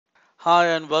Hi,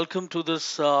 and welcome to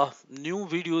this new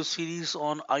video series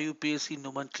on IUPAC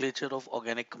Nomenclature of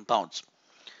Organic Compounds.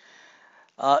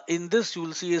 In this, you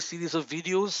will see a series of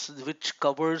videos which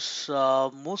covers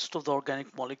most of the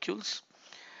organic molecules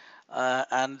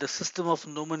and the system of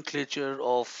nomenclature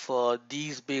of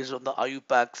these based on the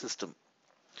IUPAC system.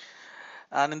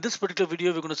 And in this particular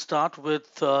video, we're going to start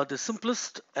with the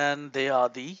simplest, and they are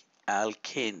the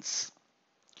alkanes.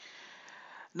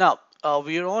 Now,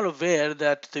 we are all aware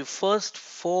that the first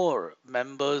four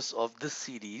members of this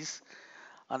series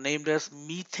are named as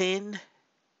methane,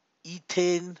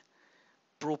 ethane,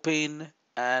 propane,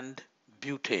 and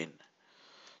butane.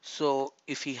 So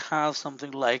if we have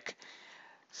something like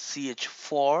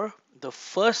CH4, the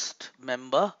first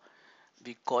member,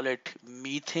 we call it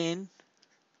methane,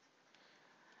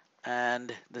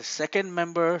 and the second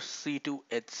member,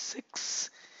 C2H6,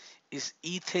 is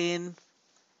ethane.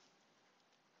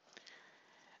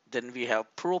 Then we have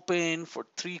propane for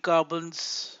 3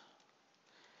 carbons.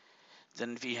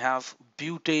 Then we have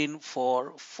butane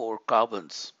for 4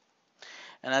 carbons.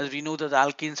 And as we know that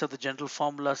alkenes have the general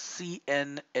formula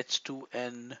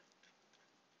CnH2n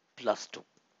plus 2.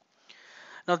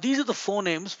 Now these are the four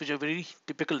names which are very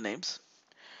typical names.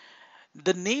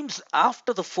 The names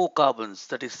after the 4 carbons,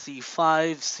 that is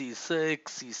C5, C6,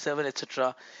 C7,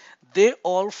 etc., they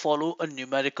all follow a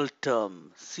numerical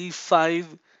term.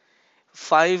 C5,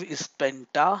 5 is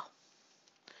penta,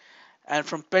 and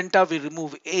from penta we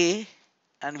remove A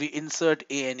and we insert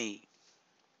ANE.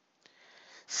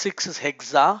 6 is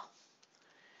hexa,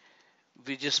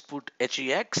 we just put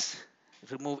HEX,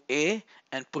 remove A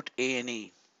and put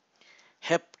ANE.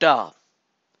 Hepta,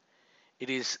 it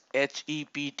is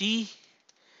HEPT,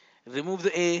 remove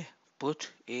the A, put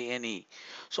ANE.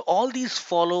 So all these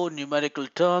follow numerical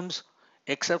terms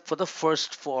except for the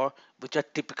first four, which are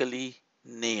typically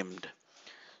named.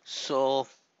 So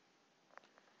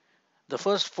the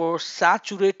first four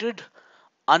saturated,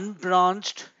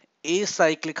 unbranched,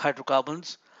 acyclic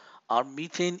hydrocarbons are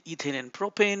methane, ethane, and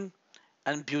propane,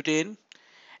 and butane.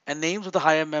 And names of the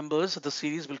higher members of the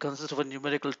series will consist of a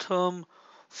numerical term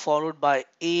followed by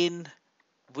ane,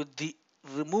 with the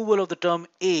removal of the term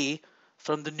A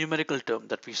from the numerical term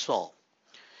that we saw.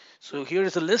 So here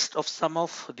is a list of some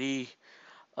of the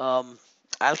um,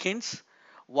 alkanes.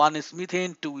 1 is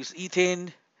methane, 2 is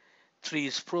ethane, 3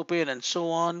 is propane, and so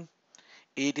on.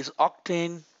 8 is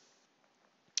octane.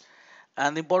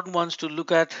 And the important ones to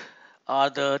look at are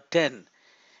the 10,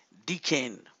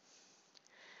 decane,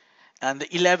 and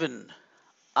the 11,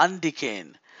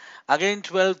 undecane. Again,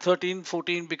 12, 13,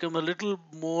 14 become a little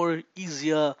more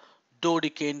easier: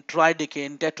 dodecane,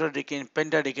 tridecane, tetradecane,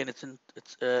 pentadecane,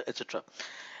 etc.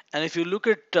 And if you look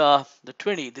at the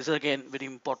 20, this is again very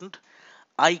important: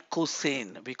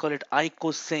 icosane. We call it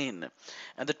icosane.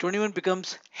 And the 21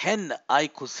 becomes hen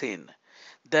icosane,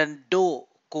 then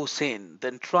docosane,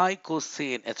 then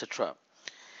tricosane, etc.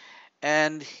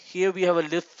 And here we have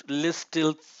a list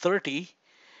till 30,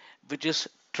 which is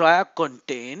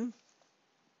triacontane,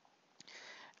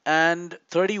 and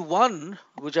 31,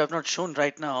 which I've not shown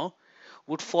right now,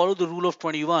 would follow the rule of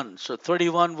 21. So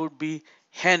 31 would be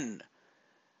hen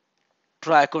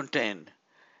triacontane,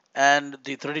 and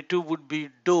the 32 would be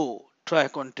do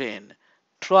triacontane,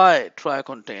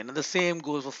 triacontane, and the same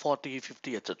goes for 40,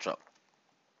 50, etc.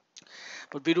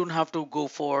 But we don't have to go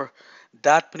for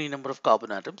that many number of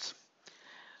carbon atoms.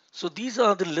 So these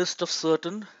are the list of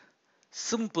certain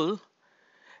simple,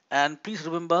 and please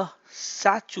remember,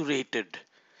 saturated.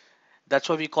 That's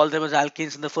why we call them as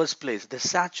alkanes in the first place. They're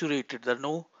saturated. There are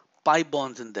no pi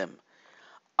bonds in them.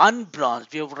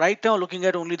 Unbranched. We are right now looking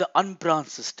at only the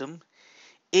unbranched system.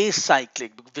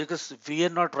 Acyclic, because we are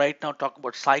not right now talking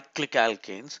about cyclic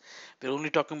alkanes. We're only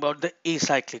talking about the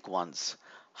acyclic ones.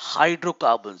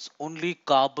 Hydrocarbons, only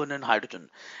carbon and hydrogen.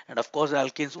 And of course,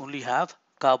 alkanes only have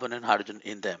carbon and hydrogen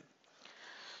in them.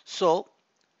 So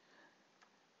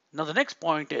now the next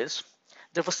point is,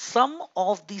 that for some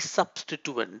of these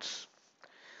substituents,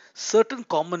 certain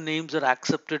common names are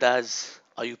accepted as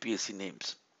IUPAC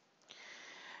names.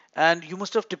 And you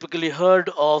must have typically heard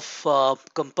of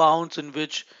compounds in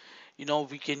which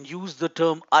we can use the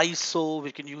term iso,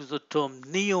 we can use the term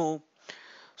neo.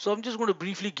 So I'm just going to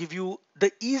briefly give you the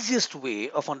easiest way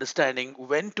of understanding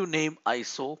when to name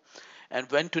iso and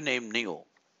when to name neo.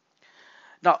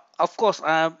 Now, of course,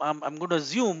 I'm going to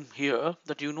assume here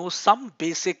that you know some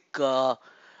basic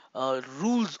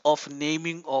rules of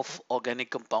naming of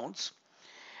organic compounds.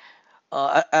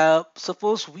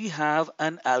 Suppose we have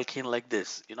an alkane like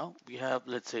this. We have,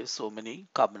 let's say, so many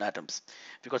carbon atoms.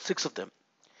 We've got 6 of them.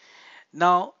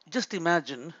 Now, just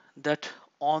imagine that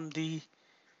on the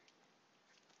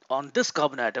on this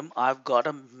carbon atom, I've got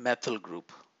a methyl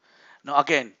group. Now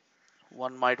again,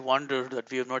 one might wonder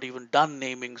that we have not even done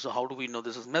naming, so how do we know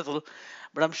this is methyl?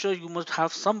 But I'm sure you must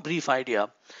have some brief idea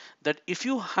that if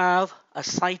you have a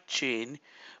side chain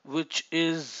which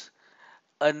is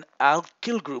an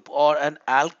alkyl group or an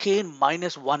alkane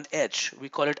minus one H, we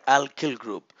call it alkyl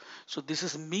group. So this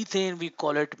is methane, we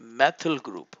call it methyl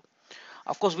group.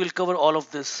 Of course, we'll cover all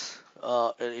of this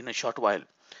in a short while.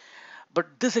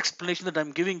 But this explanation that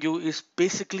I'm giving you is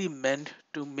basically meant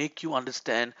to make you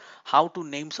understand how to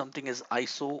name something as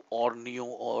iso or neo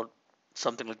or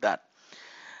something like that.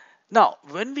 Now,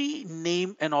 when we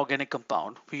name an organic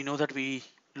compound, we know that we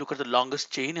look at the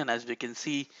longest chain, and as we can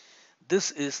see,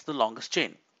 this is the longest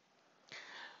chain.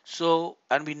 So,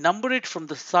 and we number it from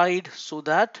the side so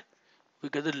that we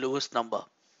get the lowest number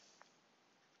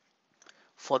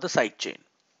for the side chain.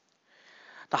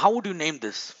 Now, how would you name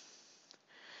this?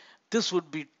 This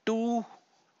would be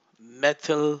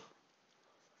 2-methyl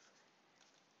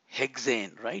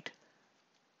hexane, right?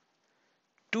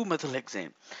 2-methyl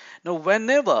hexane. Now,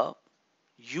 whenever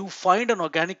you find an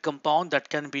organic compound that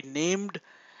can be named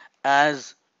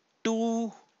as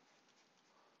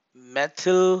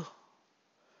 2-methyl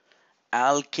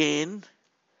alkane,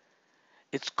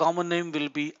 its common name will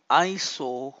be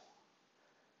iso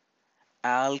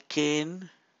alkane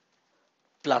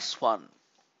plus 1.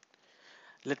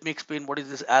 Let me explain what is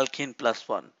this alkane plus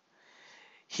 1.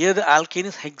 Here the alkane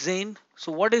is hexane.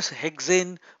 So what is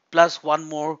hexane plus one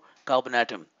more carbon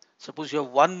atom? Suppose you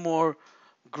have one more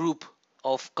group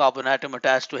of carbon atom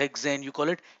attached to hexane, you call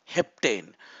it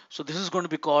heptane. So this is going to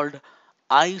be called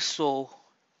isoheptane.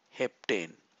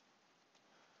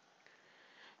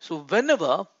 So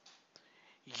whenever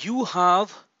you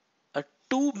have a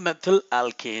 2-methyl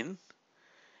alkane,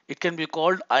 it can be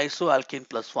called isoalkane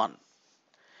plus 1.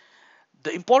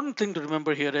 The important thing to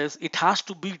remember here is it has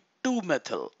to be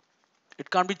 2-methyl. It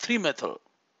can't be 3-methyl.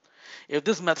 If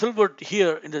this methyl were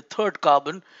here in the third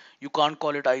carbon, you can't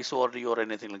call it iso or re or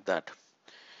anything like that.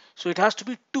 So it has to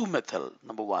be 2-methyl,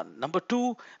 number one. Number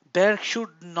two, there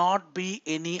should not be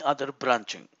any other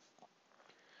branching.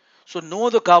 So no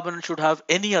other carbon should have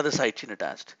any other side chain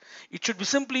attached. It should be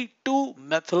simply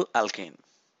 2-methyl alkane.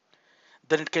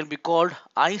 Then it can be called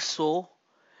iso.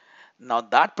 Now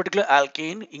that particular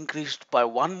alkane increased by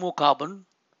one more carbon,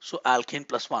 so alkane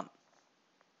plus 1.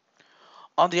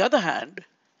 On the other hand,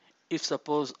 if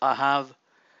suppose I have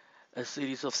a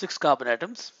series of 6 carbon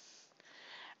atoms,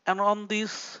 and on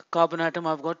this carbon atom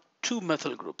I've got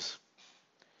 2-methyl groups.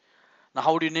 Now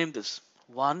how would you name this?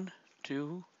 1,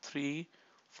 2, 3,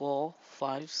 4,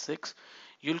 5, 6.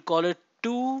 You'll call it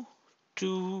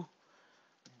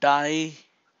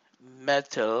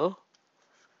 2,2-dimethyl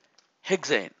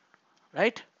hexane,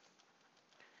 right?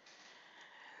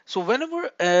 So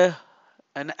whenever an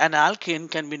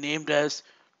alkane can be named as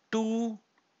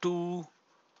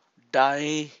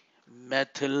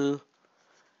 2,2-dimethyl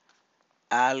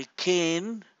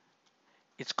alkane,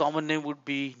 its common name would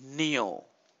be neo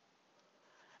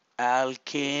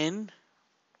alkane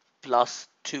plus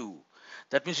 2.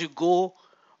 That means you go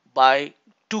by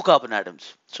 2 carbon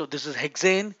atoms. So this is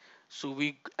hexane, so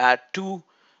we add 2,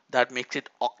 that makes it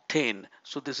octane.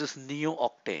 So this is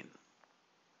neo-octane.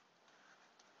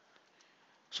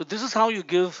 So this is how you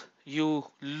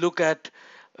look at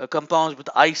compounds with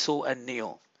iso and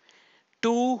neo.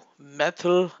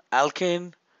 2-methyl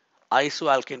alkane,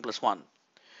 isoalkane plus 1.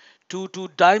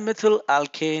 2,2-dimethyl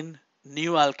alkane,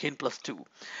 neo-alkane plus 2.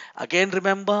 Again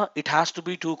remember, it has to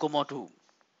be 2, 2.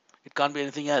 It can't be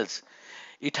anything else.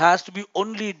 It has to be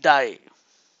only di.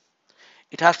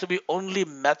 It has to be only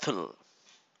methyl.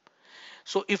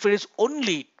 So if it is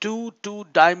only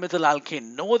 2,2-dimethyl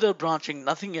alkane, no other branching,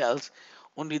 nothing else,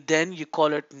 only then you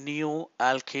call it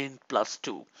neo-alkane plus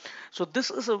 2. So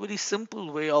this is a very simple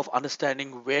way of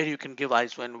understanding where you can give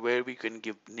iso and where we can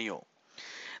give neo.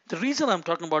 The reason I'm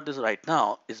talking about this right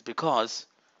now is because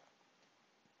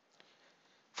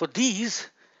for these,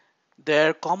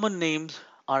 their common names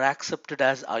are accepted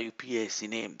as IUPAC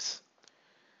names.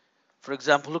 For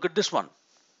example, look at this one.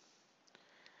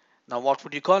 Now what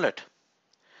would you call it?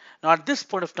 Now at this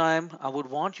point of time, I would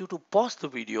want you to pause the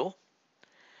video,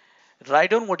 write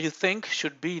down what you think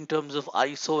should be in terms of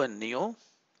ISO and NEO,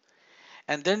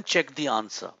 and then check the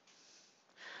answer.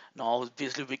 Now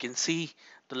obviously we can see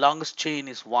the longest chain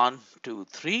is 1, 2,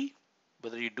 3.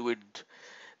 Whether you do it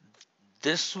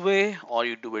this way or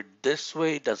you do it this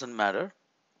way, it doesn't matter.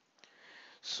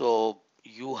 So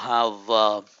you have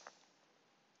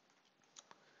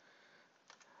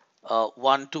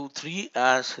 1, 2, 3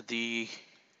 as the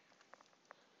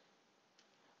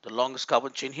longest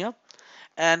carbon chain here.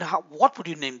 And what would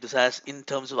you name this as in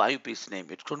terms of IUPAC's name?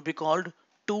 It's going to be called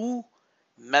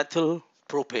 2-methyl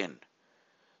propane.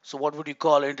 So what would you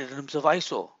call it in terms of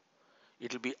ISO?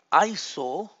 It'll be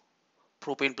iso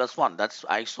propane plus 1. That's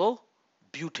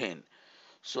isobutane.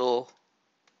 So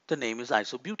the name is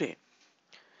isobutane.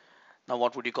 Now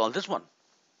what would you call this one?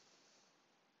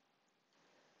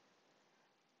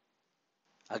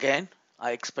 Again,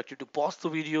 I expect you to pause the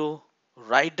video,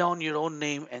 write down your own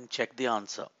name and check the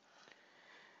answer.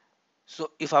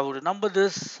 So if I were to number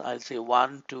this, I'll say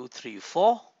 1, 2, 3,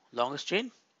 4, longest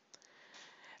chain.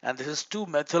 And this is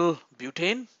 2-methyl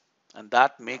butane, and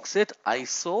that makes it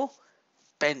isopentane.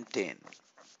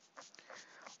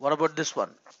 What about this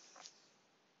one?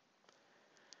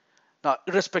 Now,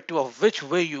 irrespective of which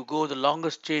way you go, the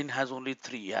longest chain has only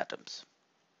 3 atoms.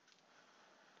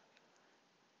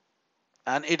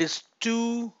 And it is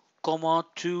 2,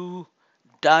 2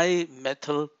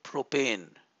 dimethyl propane.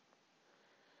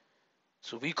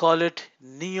 So we call it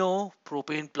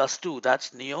neopropane plus 2.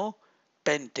 That's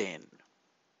neopentane.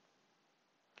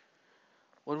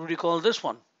 What would you call this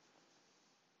one?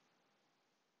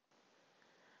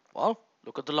 Well,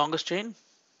 look at the longest chain.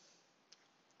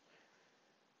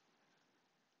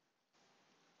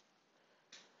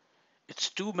 It's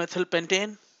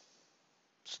 2-methylpentane.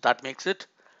 So that makes it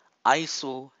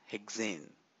isohexane.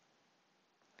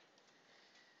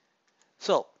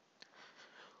 So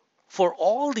for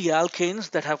all the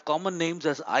alkanes that have common names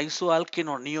as isoalkane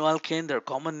or neoalkane, their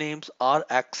common names are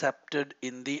accepted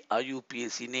in the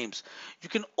IUPAC names. You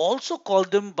can also call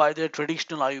them by their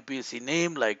traditional IUPAC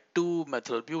name like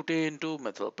 2-methylbutane,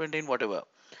 2-methylpentane, whatever.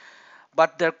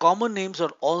 But their common names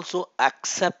are also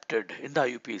accepted in the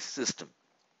IUPAC system.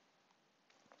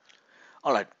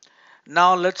 Alright,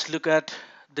 now let's look at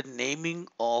the naming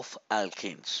of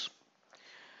alkanes.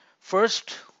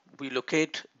 First, we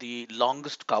locate the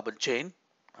longest carbon chain.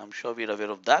 I'm sure we're aware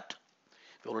of that.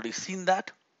 We've already seen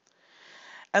that.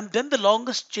 And then the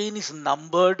longest chain is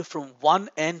numbered from one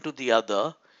end to the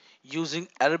other using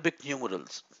Arabic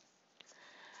numerals.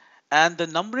 And the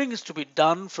numbering is to be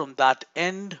done from that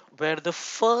end where the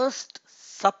first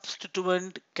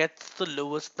substituent gets the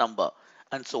lowest number,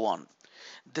 and so on.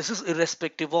 This is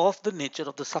irrespective of the nature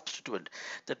of the substituent.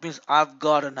 That means I've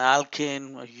got an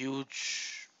alkane, a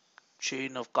huge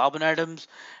chain of carbon atoms,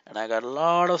 and I got a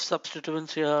lot of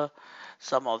substituents here.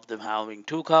 Some of them having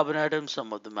 2 carbon atoms,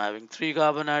 some of them having 3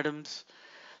 carbon atoms,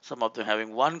 some of them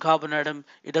having 1 carbon atom.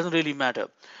 It doesn't really matter.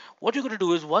 What you're going to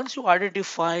do is once you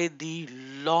identify the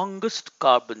longest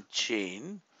carbon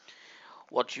chain,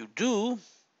 what you do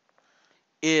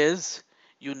is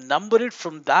you number it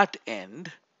from that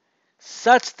end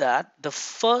such that the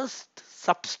first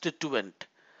substituent,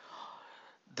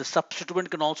 the substituent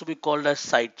can also be called as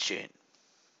side chain,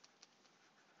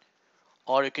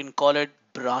 or you can call it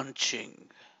branching.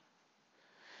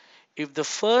 If the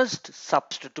first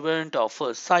substituent or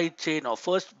first side chain or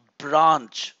first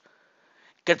branch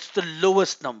gets the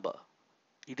lowest number,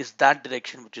 it is that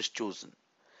direction which is chosen.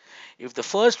 If the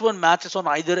first one matches on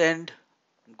either end,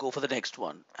 go for the next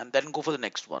one and then go for the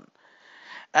next one.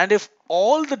 And if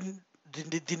all the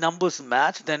numbers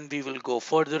match, then we will go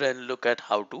further and look at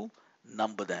how to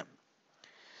number them.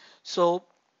 So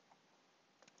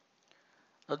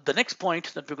the next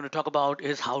point that we're going to talk about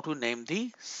is how to name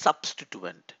the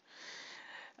substituent.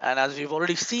 And as we've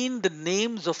already seen, the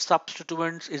names of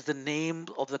substituents is the name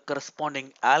of the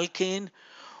corresponding alkane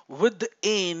with the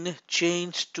ane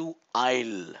changed to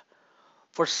 "-ile".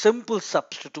 For simple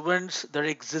substituents, there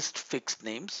exist fixed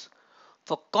names.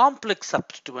 For complex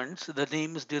substituents, the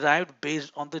name is derived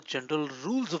based on the general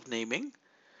rules of naming,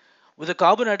 with a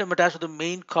carbon atom attached to the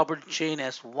main carbon chain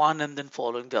as one and then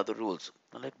following the other rules.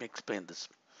 Now let me explain this.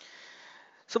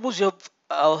 Suppose you have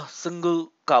a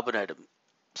single carbon atom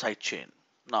side chain.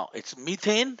 Now it's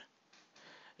methane.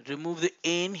 Remove the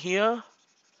ane here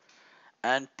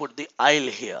and put the "-ile"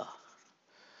 here.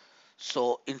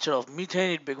 So instead of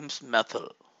methane, it becomes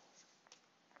methyl.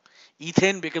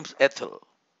 Ethane becomes ethyl.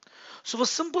 So for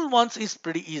simple ones, it's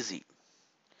pretty easy.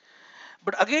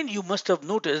 But again, you must have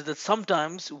noticed that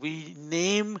sometimes we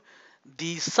name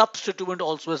the substituent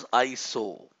also as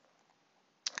iso,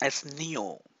 as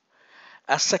neo,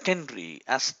 as secondary,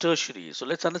 as tertiary. So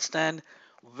let's understand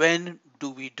when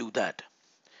do we do that.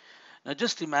 Now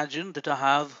just imagine that I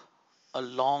have a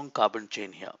long carbon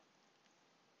chain here.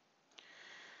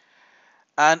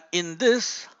 And in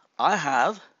this, I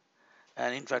have,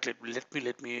 and in fact,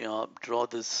 let me draw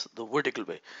this the vertical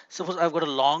way. Suppose I've got a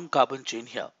long carbon chain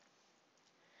here.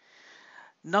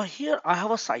 Now here I have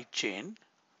a side chain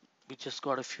which has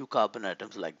got a few carbon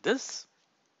atoms like this.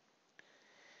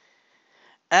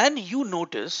 And you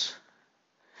notice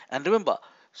And remember,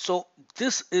 so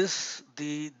this is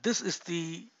the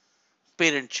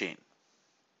parent chain.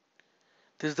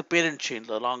 This is the parent chain,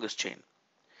 the longest chain.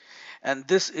 And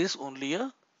this is only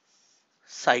a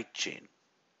side chain.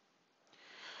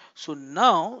 So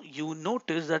now you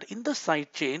notice that in the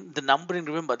side chain, the numbering,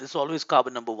 remember, this is always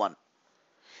carbon number 1.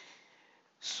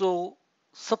 So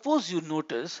suppose you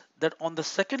notice that on the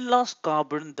second last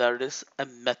carbon there is a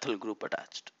methyl group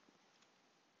attached.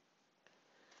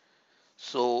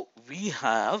 So we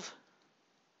have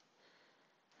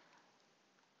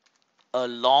a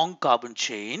long carbon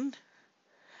chain.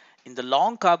 In the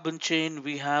long carbon chain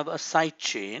we have a side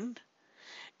chain.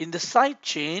 In the side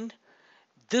chain,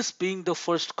 this being the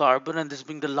first carbon and this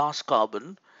being the last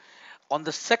carbon, on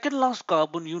the second last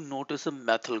carbon you notice a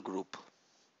methyl group.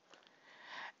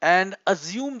 And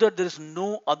assume that there is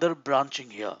no other branching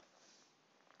here.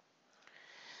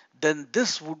 Then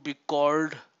this would be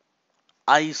called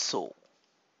iso.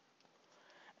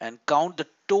 And count the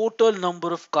total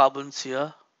number of carbons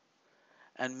here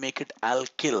and make it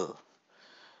alkyl.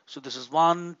 So this is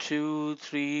 1, 2,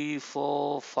 3,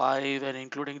 4, 5, and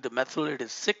including the methyl it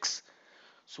is 6.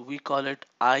 So we call it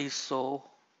isohexyl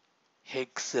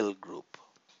group.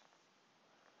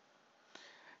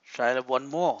 Try one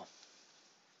more.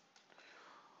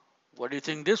 What do you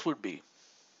think this would be?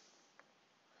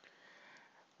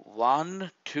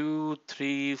 1, 2,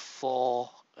 3, 4,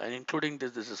 and including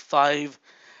this is 5.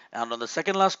 And on the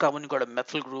second last carbon, you got a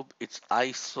methyl group. It's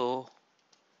isopentyl.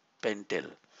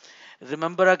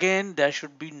 Remember again, there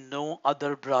should be no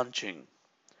other branching.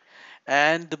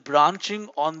 And the branching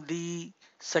on the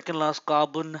second last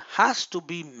carbon has to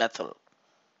be methyl.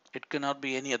 It cannot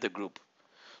be any other group.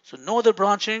 So no other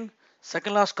branching.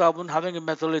 Second last carbon having a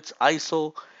methyl, it's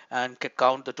iso, and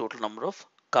count the total number of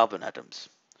carbon atoms.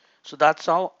 So that's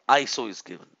how iso is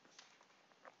given.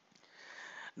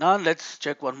 Now let's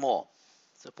check one more.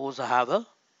 Suppose I have a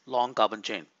long carbon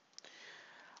chain.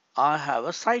 I have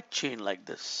a side chain like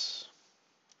this.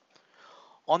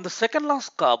 On the second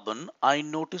last carbon, I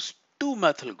notice two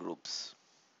methyl groups.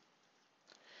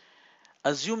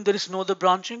 Assume there is no other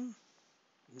branching.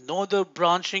 No other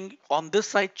branching on this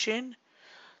side chain.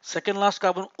 Second last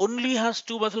carbon only has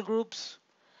two methyl groups.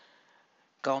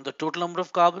 Count the total number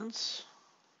of carbons.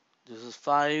 This is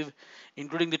 5.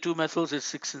 Including the two methyls is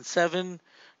 6 and 7.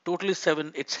 Total is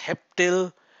 7. It's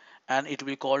heptyl and it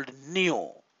will be called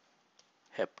neoheptyl.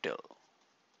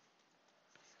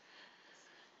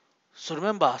 So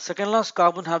remember, second last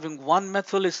carbon having one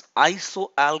methyl is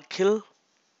isoalkyl.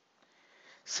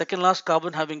 Second last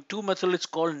carbon having two methyl is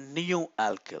called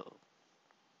neoalkyl.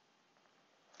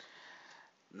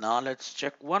 Now let's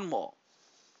check one more.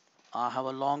 I have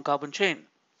a long carbon chain.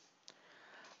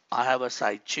 I have a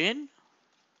side chain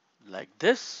like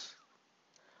this.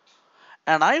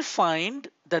 And I find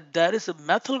that there is a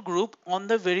methyl group on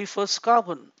the very first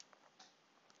carbon.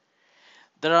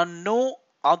 There are no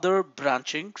other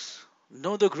branchings,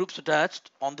 no other groups attached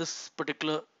on this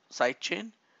particular side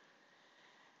chain.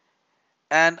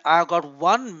 And I got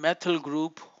one methyl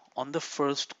group on the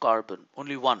first carbon,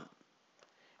 only one.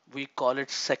 We call it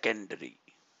secondary.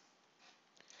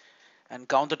 And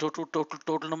count the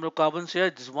total number of carbons here.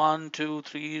 It's 1, 2,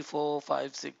 3, 4,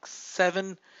 5, 6,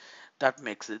 7. That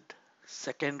makes it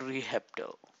secondary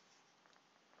heptyl.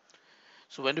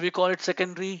 So when do we call it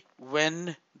secondary?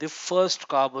 When the first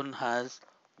carbon has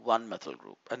one methyl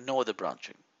group and no other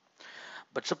branching.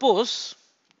 But suppose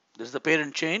this is the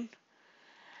parent chain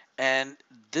and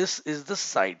this is the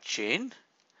side chain.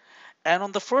 And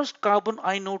on the first carbon,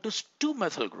 I notice two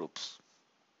methyl groups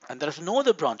and there is no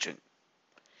other branching.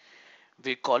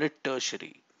 We call it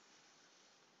tertiary.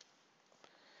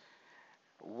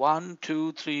 1,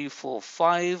 2, 3, 4,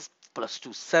 5 plus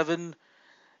 2, 7.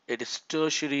 It is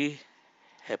tertiary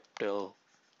heptyl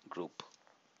group.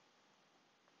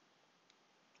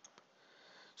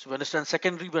 So we understand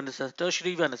secondary, we understand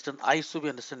tertiary, we understand iso, we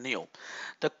understand neo.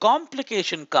 The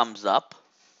complication comes up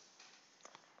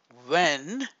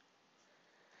when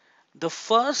the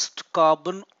first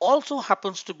carbon also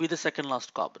happens to be the second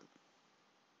last carbon.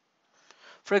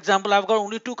 For example, I've got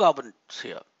only two carbons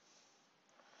here.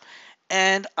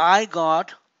 And I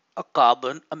got a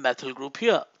carbon, a methyl group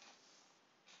here.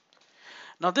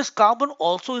 Now this carbon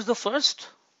also is the first,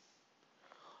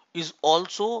 is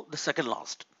also the second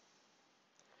last.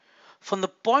 From the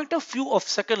point of view of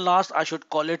second last, I should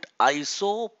call it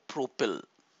isopropyl.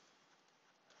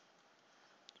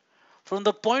 From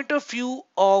the point of view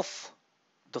of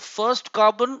the first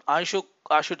carbon, I should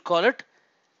call it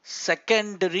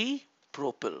secondary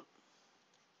propyl.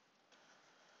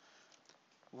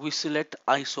 We select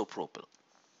isopropyl.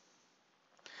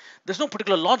 There's no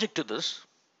particular logic to this.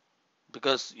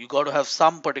 because you got to have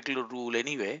some particular rule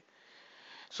anyway.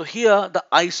 So here the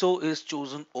iso is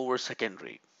chosen over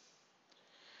secondary.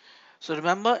 So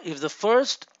remember, if the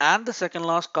first and the second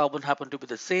last carbon happen to be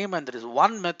the same and there is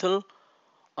one methyl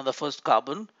on the first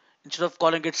carbon, instead of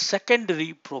calling it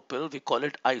secondary propyl, we call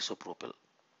it isopropyl.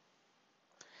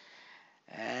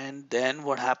 And then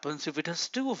what happens if it has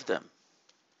two of them?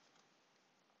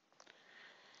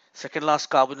 Second last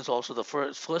carbon is also the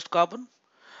first carbon.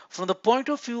 From the point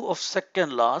of view of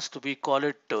second last, we call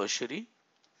it tertiary,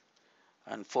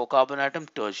 and 4 carbon atom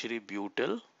tertiary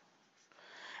butyl.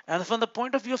 And from the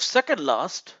point of view of second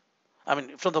last, I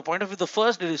mean, from the point of view of the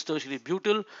first, it is tertiary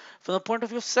butyl. From the point of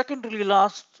view of secondary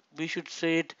last, we should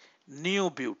say it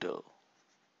neobutyl.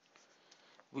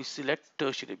 We select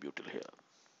tertiary butyl here.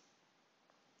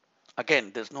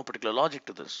 Again, there's no particular logic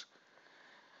to this.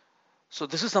 So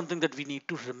this is something that we need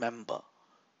to remember.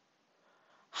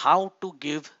 How to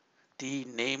give the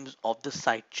names of the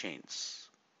side chains.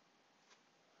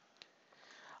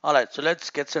 All right, so let's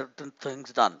get certain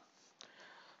things done.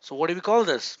 So what do we call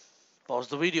this? Pause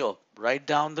the video, write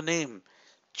down the name,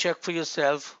 check for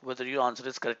yourself whether your answer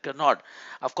is correct or not.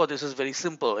 Of course, this is very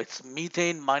simple. It's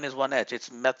methane minus 1H,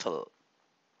 it's methyl.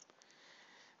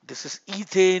 This is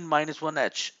ethane minus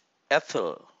 1H,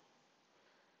 ethyl.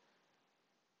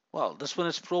 Well, this one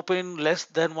is propane less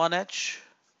than 1H,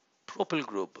 propyl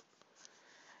group.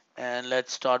 And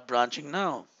let's start branching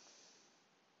now.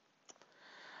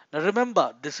 Now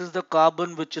remember, this is the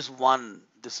carbon which is 1.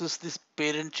 This is this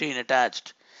parent chain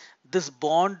attached. This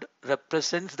bond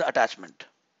represents the attachment.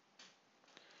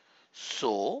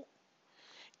 So,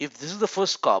 if this is the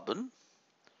first carbon,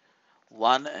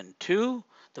 1 and 2,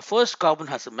 the first carbon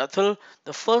has a methyl.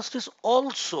 The first is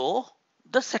also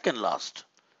the second last.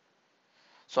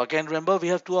 So again, remember we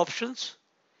have two options.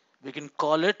 We can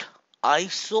call it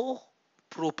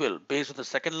isopropyl based on the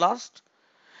second last.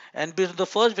 And based on the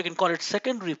first, we can call it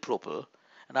secondary propyl.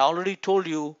 And I already told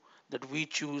you that we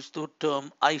choose the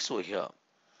term iso here.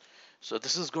 So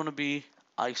this is going to be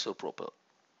isopropyl.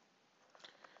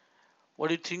 What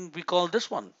do you think we call this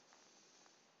one?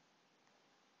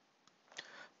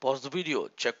 Pause the video,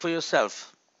 check for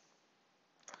yourself.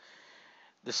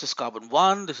 This is carbon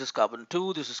 1, this is carbon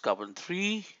 2, this is carbon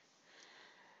 3.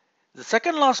 The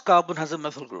second last carbon has a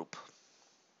methyl group.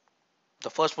 The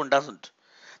first one doesn't.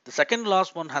 The second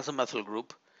last one has a methyl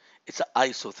group. It's an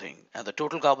iso thing, and the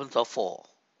total carbons are 4.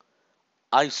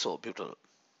 Isobutyl.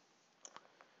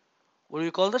 What do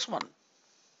you call this one?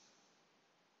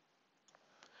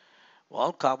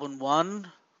 Well, carbon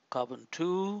 1, carbon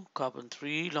 2, carbon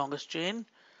 3, longest chain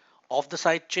of the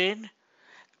side chain.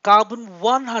 Carbon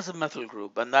 1 has a methyl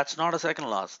group, and that's not a second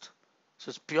last. So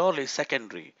it's purely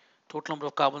secondary. Total number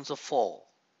of carbons are 4.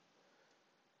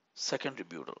 Secondary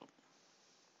butyl.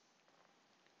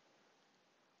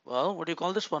 Well, what do you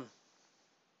call this one?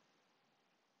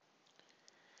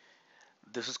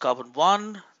 This is carbon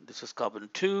 1, this is carbon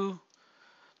 2.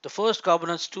 The first carbon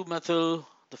has 2 methyl.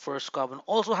 The first carbon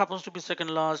also happens to be second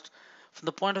last. From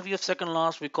the point of view of second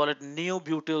last, we call it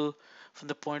neobutyl. From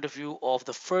the point of view of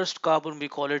the first carbon, we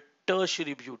call it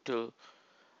tertiary butyl.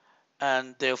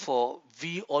 And therefore,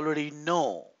 we already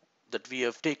know that we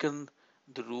have taken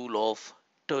the rule of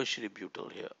tertiary butyl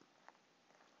here.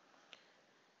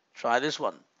 Try this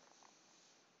one.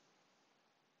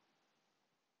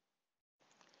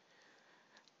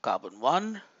 Carbon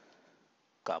 1,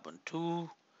 carbon 2,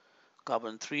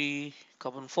 carbon 3,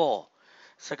 carbon 4.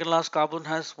 Second last carbon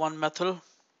has 1 methyl.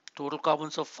 Total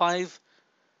carbons of 5.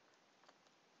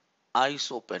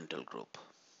 Isopentyl group.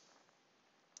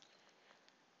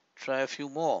 Try a few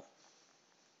more.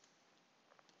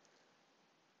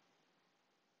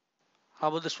 How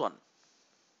about this one?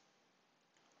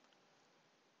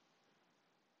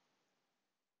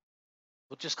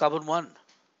 Which is carbon 1?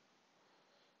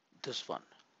 This one.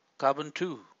 Carbon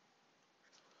 2,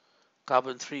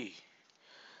 carbon 3.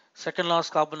 Second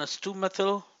last carbon has 2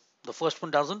 methyl. The first one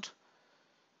doesn't.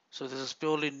 So this is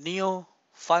purely neo.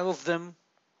 5 of them.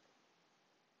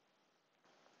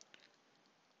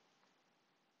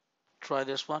 Try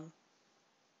this one.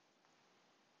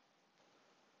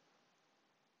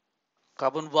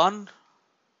 Carbon 1,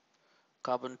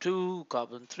 carbon 2,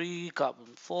 carbon 3, carbon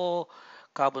 4.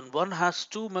 Carbon 1 has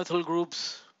 2 methyl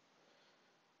groups.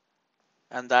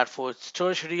 And therefore it's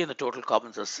tertiary and the total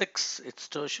carbons are 6. It's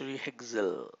tertiary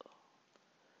hexyl.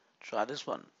 Try this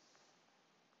one.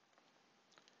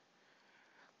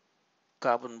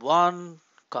 Carbon 1,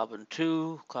 carbon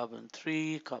 2, carbon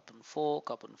 3, carbon 4,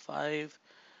 carbon 5.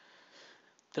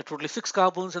 There are totally 6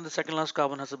 carbons and the second last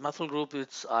carbon has a methyl group.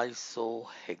 It's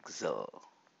isohexyl.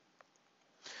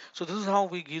 So this is how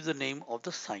we give the name of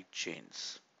the side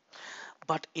chains.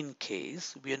 But in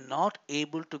case we are not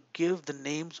able to give the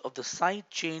names of the side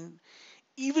chain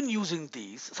even using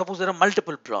these, suppose there are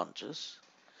multiple branches,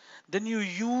 then you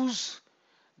use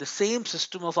the same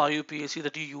system of IUPAC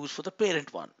that you use for the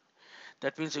parent one.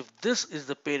 That means if this is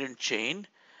the parent chain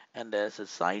and there's a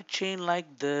side chain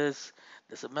like this,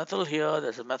 there's a methyl here,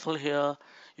 there's a methyl here,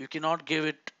 you cannot give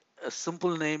it a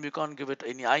simple name, you can't give it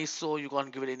any iso, you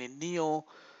can't give it any neo.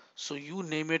 So you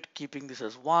name it keeping this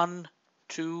as 1,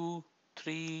 2,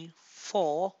 3,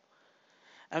 4,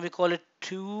 and we call it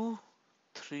 2,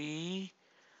 3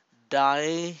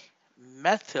 dimethyl,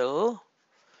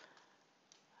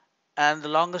 and the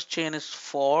longest chain is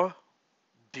 4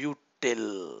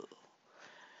 butyl.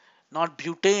 Not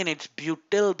butane, it's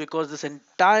butyl because this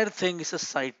entire thing is a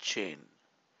side chain.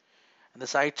 And the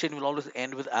side chain will always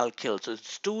end with alkyl. So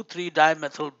it's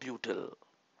 2,3-dimethyl butyl.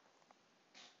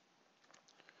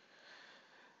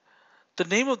 The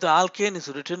name of the alkane is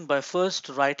written by first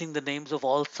writing the names of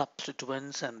all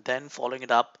substituents and then following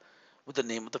it up with the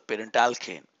name of the parent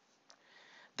alkane.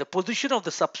 The position of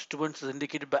the substituents is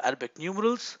indicated by Arabic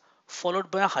numerals, followed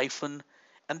by a hyphen,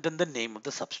 and then the name of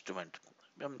the substituent.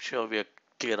 I'm sure we are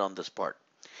clear on this part.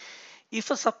 If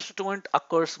a substituent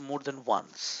occurs more than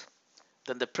once,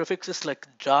 then the prefixes like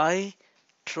di,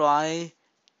 tri,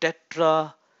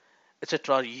 tetra,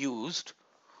 etc. are used.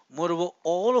 Moreover,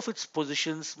 all of its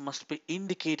positions must be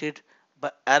indicated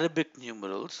by Arabic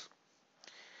numerals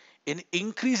in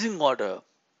increasing order,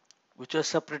 which are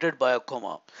separated by a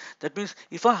comma. That means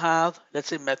if I have, let's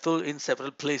say, methyl in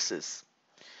several places,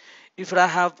 if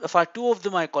I two of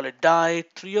them I call it di,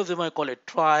 three of them I call it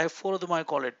tri, four of them I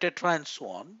call it tetra, and so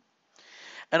on.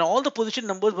 And all the position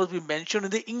numbers must be mentioned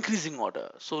in the increasing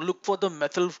order. So look for the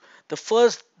methyl,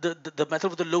 the methyl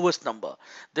with the lowest number,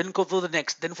 then go for the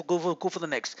next, then go for the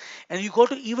next. And you got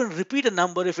to even repeat a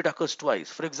number if it occurs twice.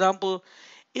 For example,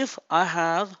 if I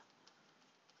have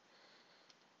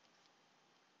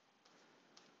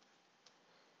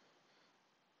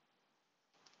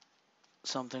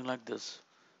something like this.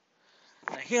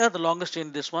 Now here the longest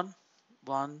chain, this one.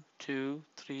 1, 2,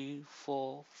 3,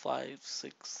 4, 5,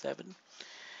 6, 7.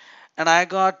 And I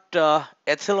got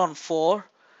ethyl on 4,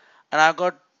 and I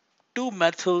got two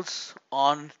methyls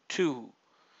on 2.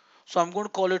 So I'm going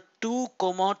to call it 2,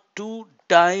 2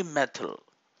 dimethyl.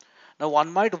 Now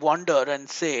one might wonder and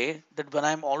say that when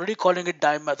I'm already calling it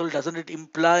dimethyl, doesn't it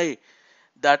imply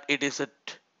that it is a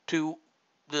two,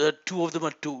 the two of them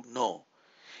are 2? No.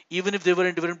 Even if they were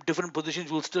in different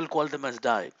positions, we'll still call them as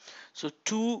di. So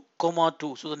 2,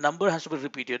 2. So the number has to be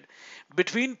repeated.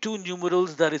 Between two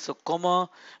numerals, there is a comma.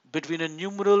 Between a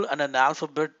numeral and an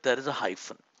alphabet, there is a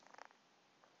hyphen.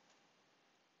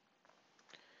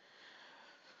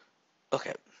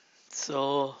 Okay.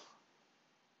 So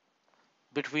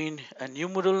between a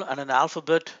numeral and an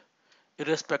alphabet,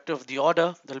 irrespective of the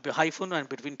order, there will be a hyphen, and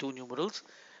between two numerals,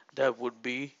 there would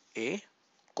be a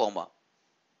comma.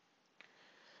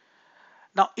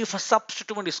 Now, if a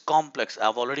substituent is complex,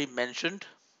 I've already mentioned,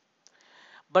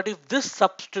 but if this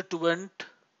substituent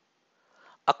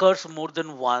occurs more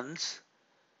than once,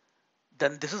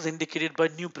 then this is indicated by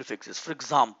new prefixes. For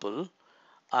example,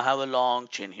 I have a long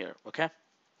chain here, okay?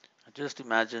 Just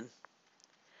imagine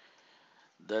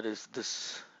there is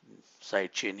this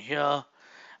side chain here,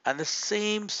 and the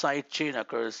same side chain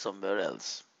occurs somewhere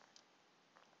else.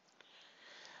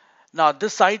 Now,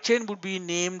 this side chain would be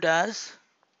named as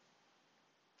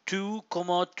 2,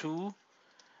 2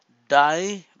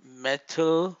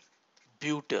 dimethyl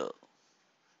butyl.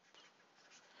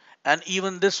 And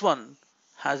even this one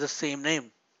has the same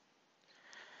name.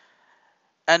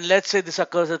 And let's say this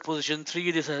occurs at position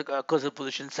 3, this occurs at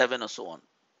position 7, or so on.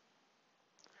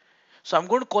 So I'm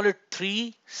going to call it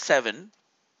 3, 7,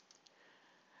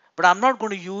 but I'm not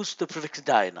going to use the prefix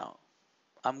di now.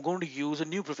 I'm going to use a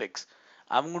new prefix.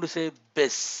 I'm going to say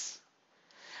bis.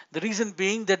 The reason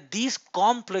being that these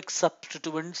complex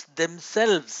substituents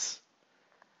themselves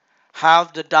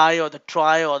have the di or the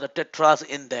tri or the tetras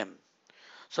in them.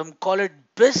 So I'm call it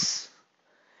bis,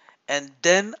 and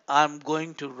then I'm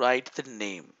going to write the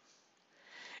name.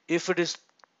 If it is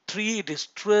 3, it is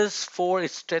tris, 4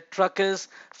 is tetrakis,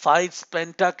 5 is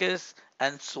pentakis,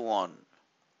 and so on.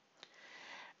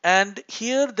 And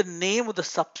here the name of the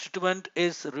substituent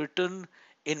is written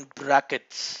in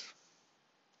brackets.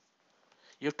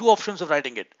 You have two options of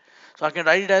writing it. So I can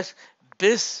write it as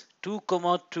bis 2,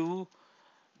 2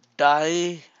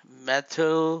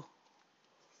 dimethyl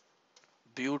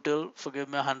butyl. Forgive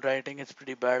my handwriting, it's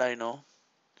pretty bad, I know.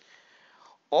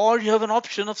 Or you have an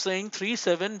option of saying 3,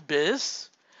 7 bis.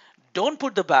 Don't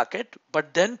put the bracket,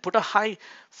 but then put a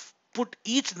put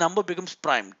each number becomes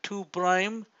prime. 2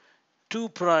 prime, 2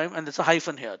 prime, and there's a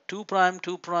hyphen here. 2 prime,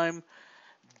 2 prime,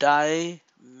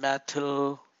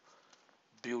 dimethyl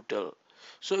butyl.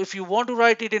 So if you want to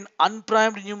write it in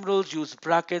unprimed numerals, use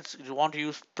brackets. If you want to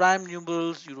use prime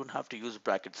numerals, you don't have to use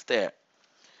brackets there.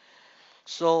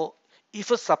 So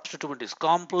if a substituent is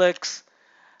complex,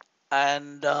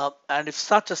 and if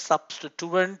such a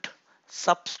substituent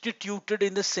substituted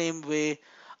in the same way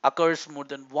occurs more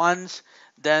than once,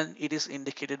 then it is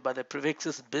indicated by the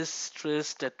prefixes bis,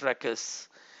 tris, tetrachus.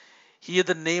 Here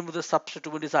the name of the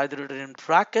substituent is either written in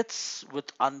brackets with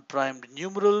unprimed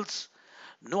numerals,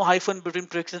 no hyphen between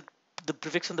the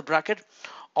prefix and the bracket,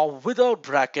 or without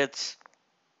brackets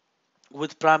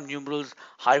with primed numerals,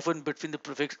 hyphen between the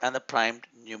prefix and the primed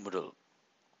numeral.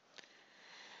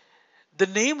 The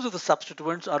names of the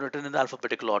substituents are written in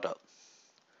alphabetical order.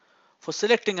 For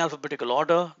selecting alphabetical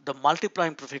order, the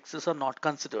multiplying prefixes are not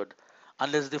considered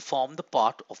unless they form the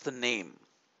part of the name.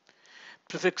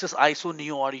 Prefixes iso,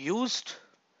 neo are used,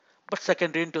 but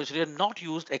secondary and tertiary are not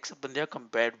used except when they are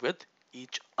compared with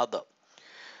each other.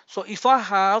 So if I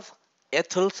have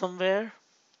ethyl somewhere,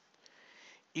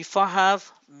 if I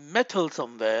have methyl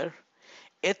somewhere,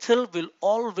 ethyl will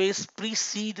always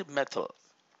precede methyl.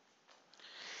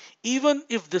 Even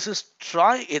if this is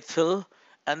triethyl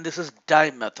and this is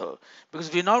dimethyl,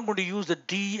 because we're not going to use the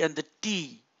D and the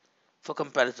T for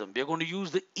comparison. We're going to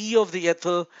use the E of the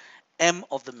ethyl, M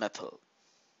of the methyl.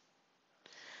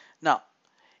 Now,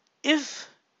 if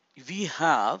we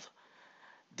have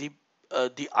the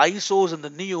isos and the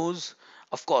neos,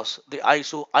 of course, the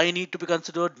iso I need to be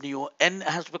considered, neo N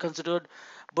has to be considered,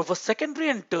 but for secondary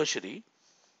and tertiary,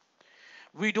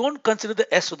 we don't consider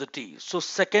the S or the T. So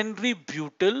secondary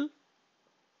butyl,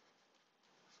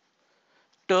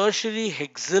 tertiary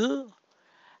hexyl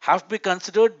have to be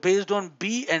considered based on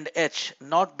B and H,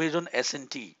 not based on S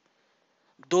and T.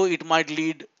 Though it might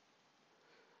lead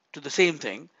to the same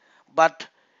thing, but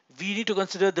we need to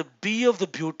consider the B of the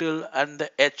butyl and the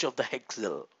H of the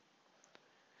hexyl.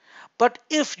 But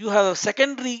if you have a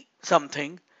secondary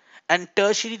something and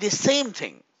tertiary the same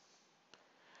thing,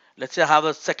 let's say I have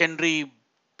a secondary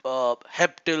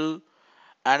heptyl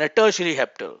and a tertiary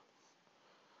heptyl,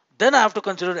 then I have to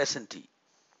consider S and T.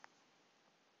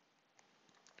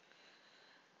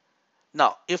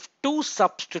 Now, if two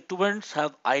substituents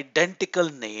have identical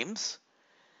names,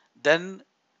 then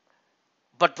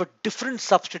but with different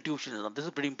substitutions, this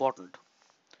is pretty important,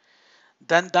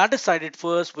 then that is cited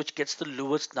first, which gets the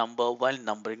lowest number while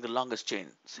numbering the longest chain.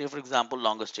 Say, for example,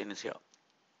 longest chain is here.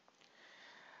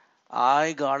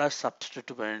 I got a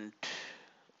substituent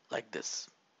like this,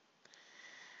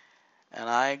 and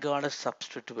I got a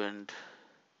substituent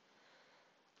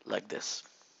like this.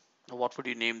 Now, what would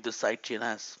you name this side chain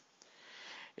as?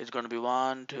 It's going to be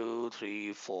 1, 2,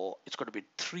 3, 4. It's going to be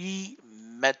 3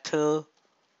 methyl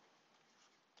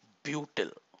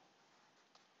butyl,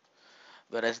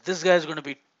 whereas this guy is going to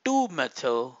be 2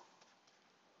 methyl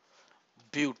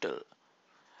butyl.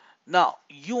 Now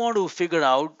you want to figure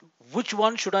out which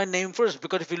one should I name first,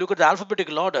 because if you look at the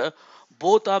alphabetical order,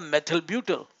 both are methyl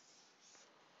butyl.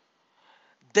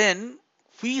 Then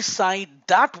we cite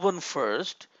that one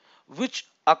first, which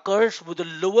occurs with the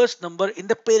lowest number in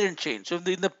the parent chain. So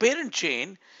in the parent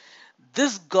chain,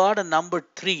 this got a number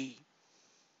 3,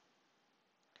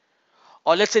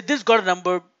 or let's say this got a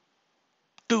number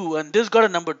 2 and this got a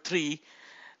number 3,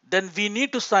 then we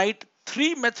need to cite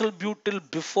 3 methyl butyl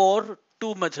before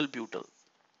 2 methyl butyl.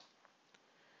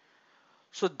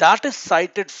 So that is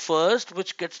cited first,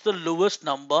 which gets the lowest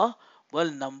number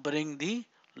while numbering the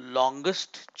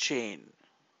longest chain.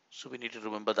 So we need to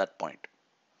remember that point.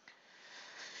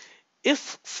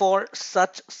 If for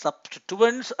such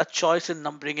substituents a choice in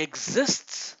numbering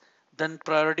exists, then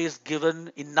priority is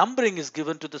given in numbering is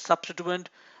given to the substituent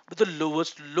with the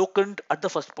lowest locant at the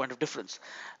first point of difference.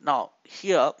 Now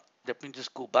here, let me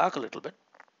just go back a little bit.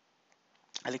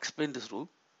 I'll explain this rule.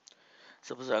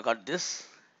 Suppose I got this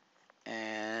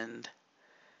and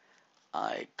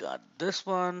I got this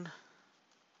one,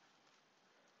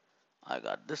 I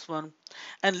got this one,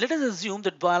 and let us assume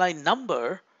that while I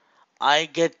number, I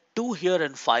get 2 here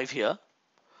and 5 here,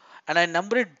 and I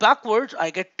number it backwards,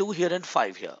 I get 2 here and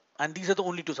 5 here, and these are the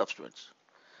only two substituents.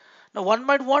 Now one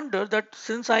might wonder that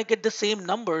since I get the same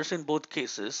numbers in both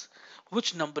cases,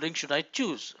 which numbering should I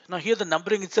choose? Now here the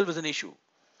numbering itself is an issue.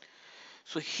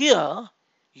 So here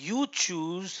you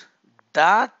choose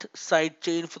that side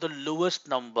chain for the lowest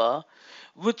number,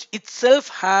 which itself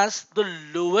has the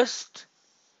lowest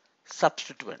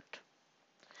substituent.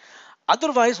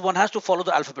 Otherwise, one has to follow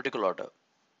the alphabetical order.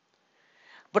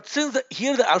 But since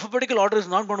here the alphabetical order is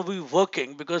not going to be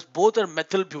working because both are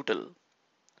methyl butyl,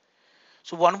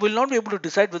 so one will not be able to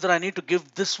decide whether I need to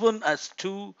give this one as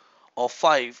 2 or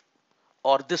 5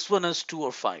 or this one as 2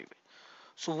 or 5.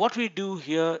 So what we do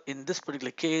here in this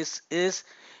particular case is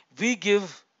we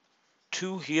give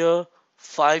 2 here,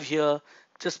 5 here,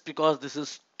 just because this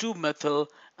is 2 methyl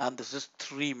and this is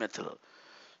 3 methyl.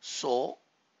 So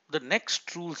the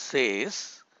next rule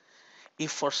says if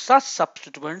for such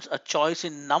substituents a choice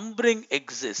in numbering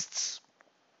exists,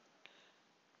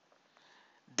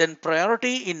 then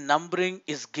priority in numbering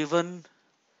is given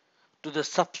to the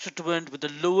substituent with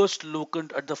the lowest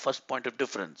locant at the first point of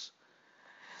difference.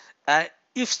 And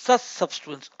if such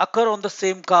substituents occur on the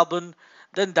same carbon,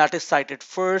 then that is cited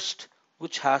first,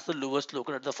 which has the lowest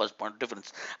locant at the first point of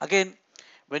difference. Again,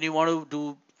 when you want to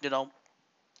do,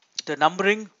 the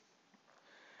numbering,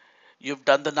 you've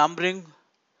done the numbering,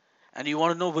 and you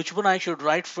want to know which one I should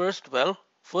write first. Well,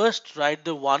 first write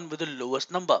the one with the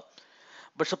lowest number.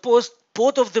 But suppose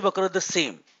both of them occur the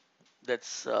same.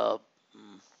 Let's go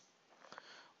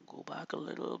back a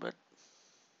little bit.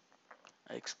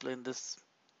 I explained this.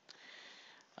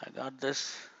 I got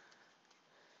this.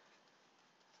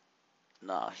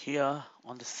 Now here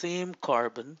on the same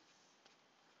carbon,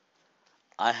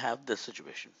 I have this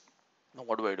situation. Now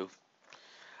what do I do?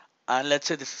 And let's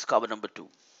say this is carbon number 2.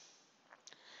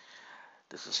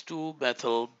 This is 2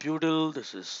 methyl butyl.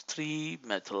 This is 3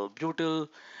 methyl butyl.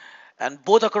 And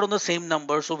both occur on the same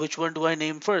number. So which one do I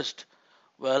name first?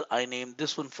 Well, I name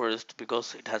this one first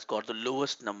because it has got the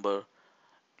lowest number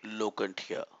locant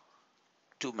here.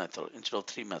 2 methyl instead of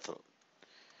 3 methyl.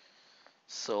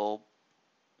 So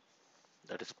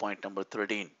that is point number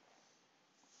 13.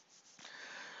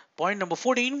 Point number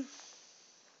 14.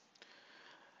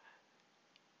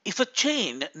 If a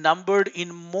chain numbered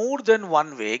in more than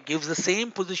one way gives the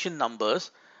same position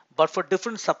numbers but for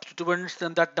different substituents,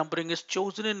 then that numbering is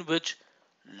chosen in which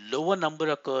lower number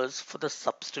occurs for the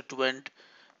substituent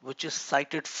which is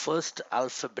cited first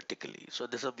alphabetically. So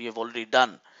this we have already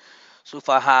done. So if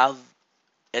I have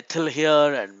ethyl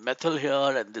here and methyl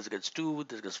here and this gets 2,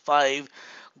 this gets 5,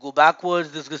 go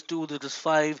backwards, this gets 2, this gets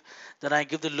 5, then I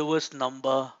give the lowest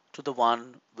number to the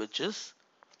one which is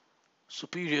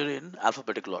superior in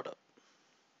alphabetical order.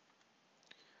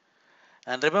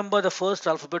 And remember, the first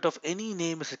alphabet of any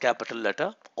name is a capital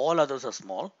letter, all others are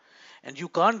small, and you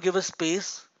can't give a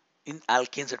space in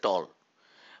alkanes at all.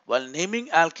 While naming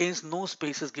alkanes, no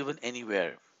space is given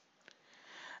anywhere.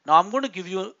 Now I'm going to give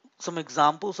you some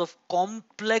examples of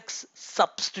complex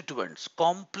substituents,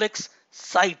 complex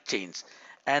side chains,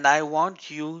 and I want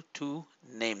you to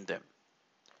name them.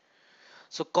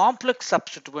 So complex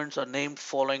substituents are named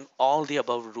following all the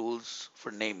above rules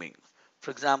for naming. For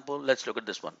example, let's look at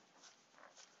this one.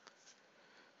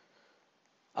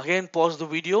 Again, pause the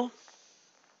video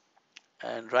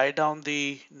and write down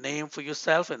the name for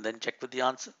yourself and then check with the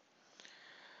answer.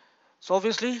 So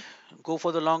obviously go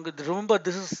for the longer. Remember,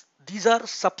 these are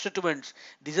substituents.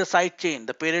 These are side chain.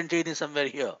 The parent chain is somewhere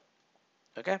here.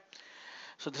 Okay.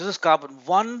 So this is carbon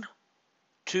 1,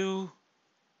 2,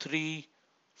 3,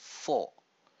 4.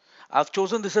 I've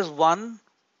chosen this as 1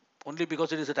 only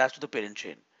because it is attached to the parent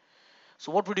chain.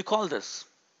 So what would you call this?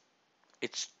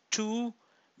 It's 2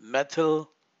 methyl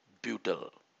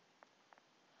butyl.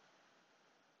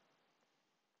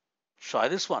 Try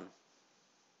this one.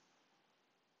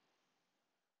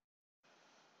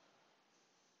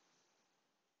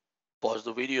 Pause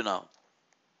the video now.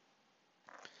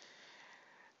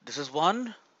 This is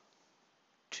 1,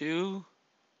 2,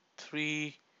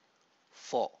 3,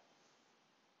 4.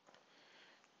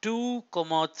 2,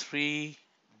 3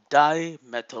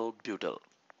 dimethyl butyl.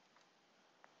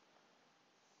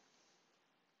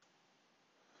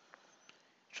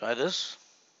 Try this.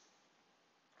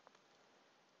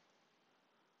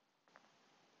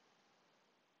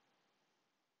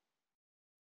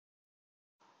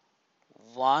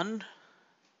 One,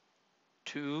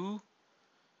 2,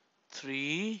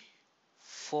 3,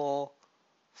 4,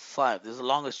 5. This is the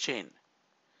longest chain.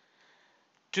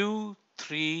 2,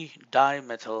 3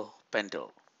 dimethyl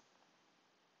pentyl.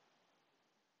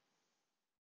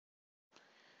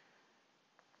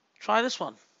 Try this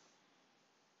one.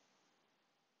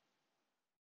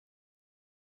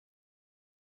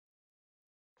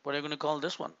 What are you going to call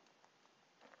this one?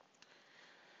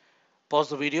 Pause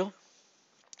the video.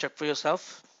 Check for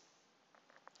yourself.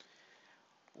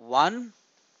 1,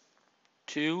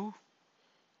 2,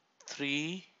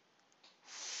 3,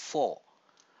 4.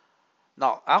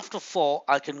 Now after 4,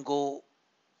 I can go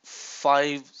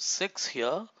 5, 6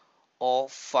 here or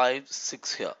 5,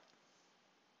 6 here.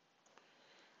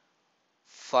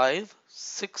 5,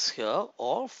 6 here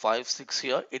or 5, 6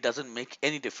 here, it doesn't make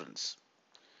any difference.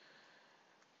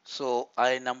 So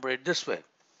I number it this way.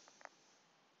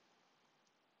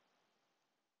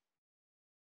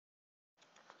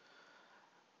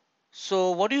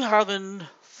 So what do you have in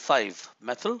 5?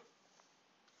 Methyl.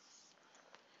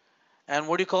 And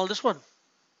what do you call this one?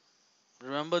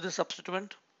 Remember this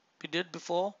substituent we did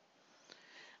before?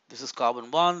 This is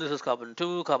carbon 1, this is carbon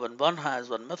 2. Carbon 1 has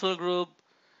one methyl group.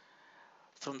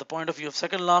 From the point of view of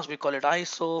second last, we call it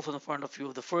iso. From the point of view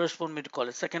of the first one, we call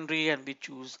it secondary, and we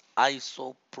choose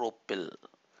isopropyl.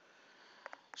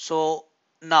 So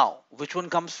now, which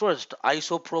one comes first,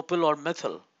 isopropyl or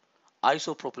methyl?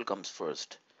 Isopropyl comes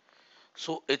first.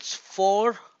 So it's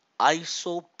 4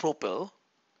 isopropyl,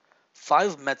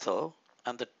 5 methyl,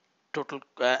 and the total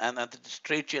and the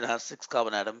straight chain has 6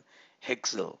 carbon atom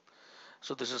hexyl.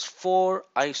 So this is 4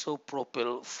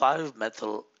 isopropyl, 5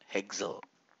 methyl hexyl.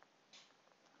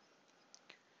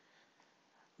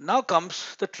 Now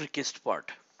comes the trickiest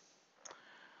part.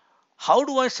 How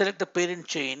do I select the parent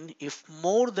chain if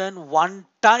more than one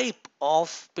type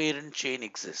of parent chain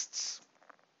exists?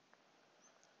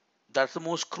 That's the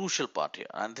most crucial part here,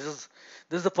 and this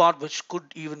is the part which could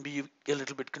even be a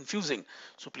little bit confusing,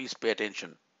 so please pay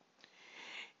attention.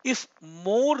 If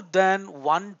more than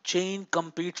one chain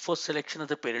competes for selection of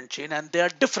the parent chain and they are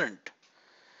different,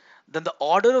 then the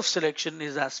order of selection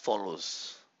is as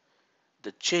follows: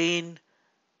 the chain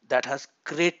that has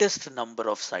greatest number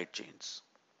of side chains.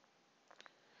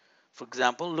 For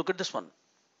example, look at this one.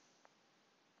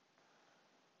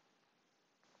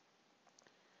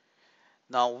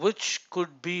 Now, which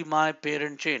could be my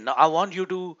parent chain? Now, I want you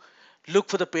to look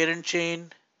for the parent chain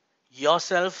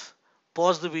yourself,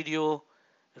 pause the video,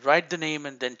 write the name,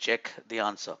 and then check the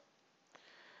answer.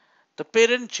 The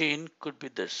parent chain could be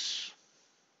this.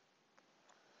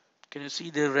 Can you see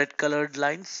the red colored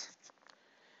lines?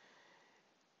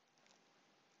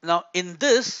 Now, in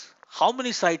this, how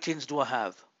many side chains do I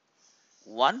have?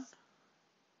 1,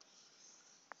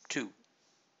 2.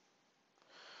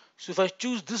 So if I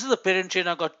choose this is a parent chain,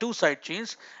 I've got 2 side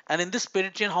chains. And in this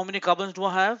parent chain, how many carbons do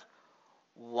I have?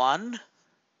 1,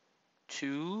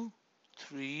 2,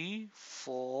 3,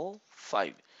 4,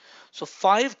 5. So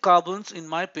 5 carbons in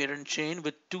my parent chain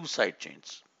with 2 side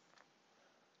chains.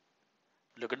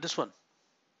 Look at this one.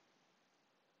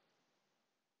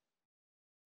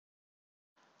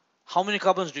 How many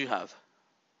carbons do you have?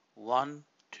 1,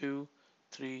 2,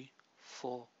 3,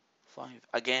 4, 5.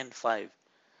 Again 5.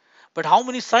 But how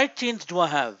many side chains do I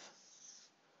have?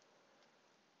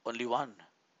 Only one.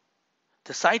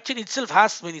 The side chain itself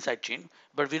has many side chains,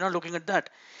 but we're not looking at that.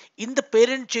 In the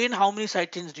parent chain, how many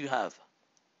side chains do you have?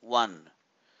 One.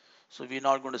 So we're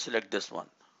not going to select this one.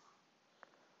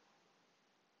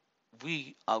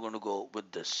 We are going to go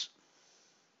with this.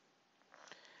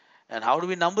 And how do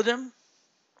we number them?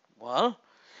 Well,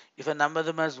 if I number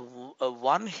them as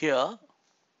 1 here,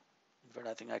 in fact,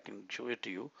 I think I can show it to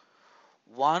you.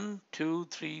 1, 2,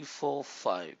 3, 4,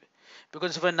 5.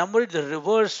 Because if I number it the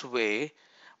reverse way,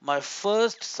 my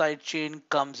first side chain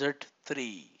comes at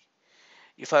 3.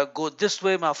 If I go this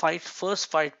way, my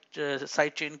first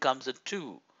side chain comes at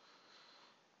 2.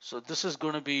 So this is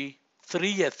going to be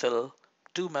 3 ethyl,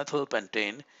 2 methyl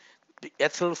pentane. The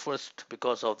ethyl first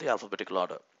because of the alphabetical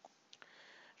order.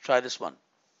 Try this one.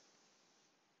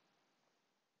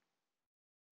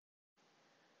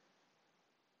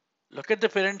 Look at the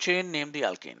parent chain, name the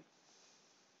alkane.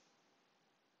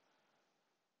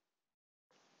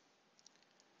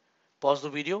 Pause the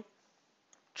video,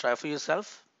 try for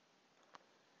yourself,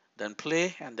 then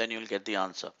play, and then you'll get the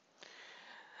answer.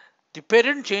 The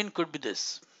parent chain could be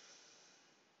this.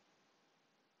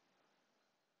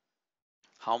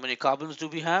 How many carbons do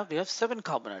we have? We have 7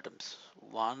 carbon atoms.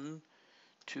 1,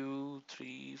 2,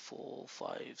 3, 4,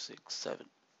 5, 6, 7.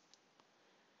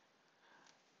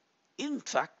 In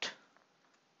fact,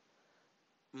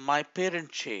 my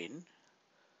parent chain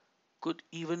could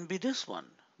even be this one,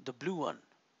 the blue one.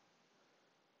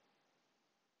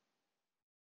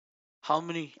 How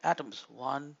many atoms?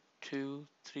 1, 2,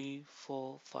 3,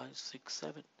 4, 5, 6,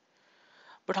 7.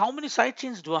 But how many side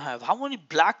chains do I have? How many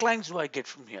black lines do I get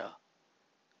from here?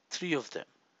 3 of them.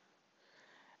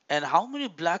 And how many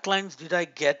black lines did I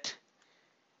get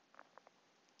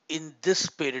in this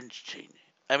parent chain?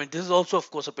 I mean, this is also,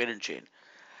 of course, a parent chain.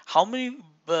 How many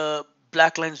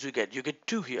black lines do you get? You get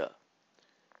 2 here.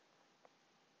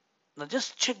 Now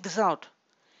just check this out.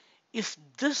 If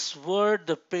this were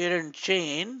the parent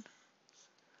chain,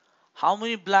 how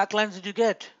many black lines did you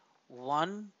get?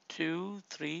 1, 2,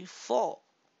 3, 4.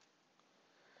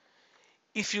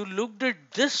 If you looked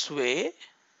at this way,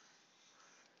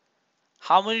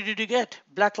 How many did you get?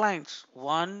 Black lines.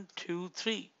 One, two,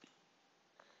 three.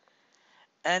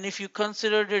 And if you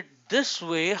considered it this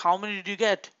way, how many did you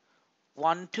get?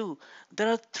 One, two.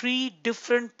 There are three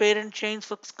different parent chains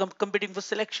for competing for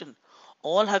selection,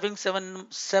 all having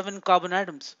seven carbon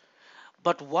atoms.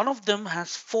 But one of them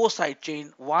has four side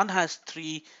chain, one has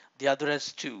three, the other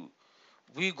has two.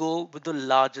 We go with the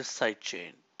largest side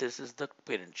chain. This is the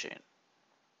parent chain.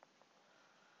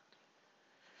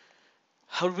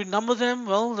 How do we number them?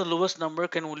 Well, the lowest number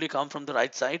can only come from the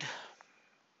right side,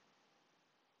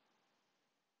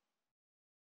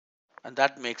 and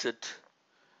that makes it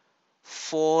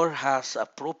 4 has a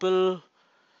propyl,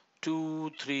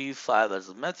 2, 3, 5 as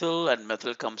a methyl, and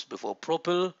methyl comes before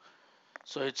propyl.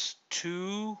 So it's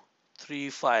 2, 3,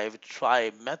 5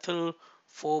 trimethyl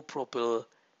 4 propyl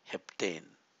heptane.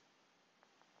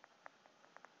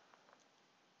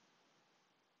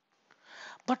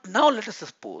 But now let us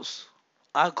suppose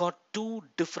I got two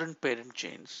different parent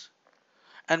chains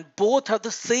and both have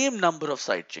the same number of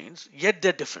side chains, yet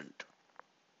they're different.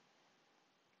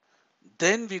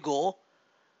 Then we go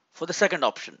for the second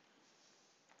option,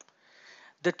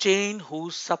 the chain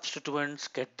whose substituents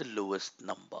get the lowest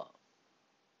number.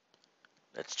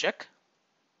 Let's check.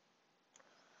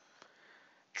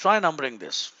 Try numbering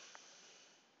this.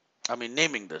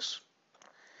 Naming this.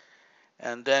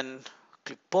 And then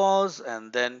click pause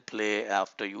and then play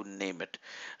after you name it.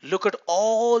 Look at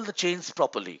all the chains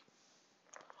properly,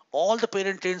 all the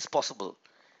parent chains possible,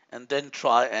 and then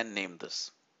try and name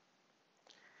this.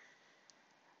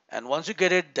 And once you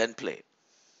get it, then play.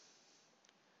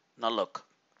 Now look,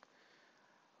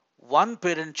 one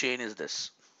parent chain is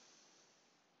this.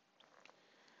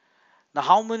 Now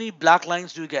how many black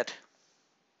lines do you get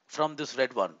from this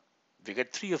red one? We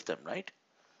get three of them, right?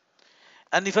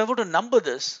 And if I were to number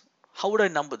this, how would I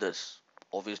number this?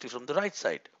 Obviously from the right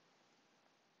side.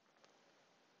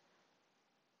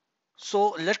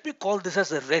 So let me call this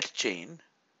as a red chain,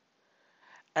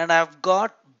 and I've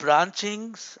got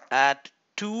branchings at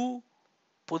 2,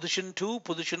 position 2,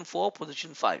 position 4,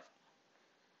 position 5.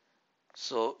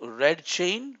 So red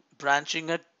chain branching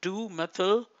at 2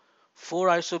 methyl, 4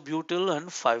 isobutyl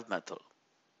and 5 methyl.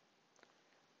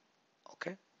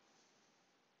 Okay.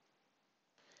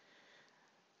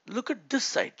 Look at this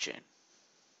side chain.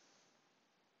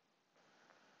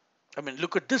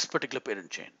 Look at this particular parent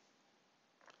chain.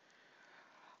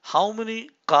 How many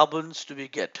carbons do we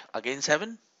get? Again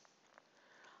 7.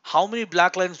 How many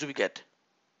black lines do we get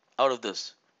out of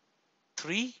this?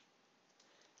 3.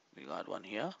 We got one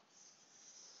here.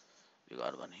 We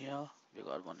got one here. We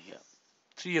got one here.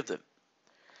 3 of them.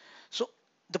 So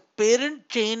the parent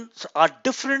chains are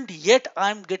different, yet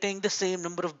I'm getting the same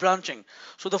number of branching.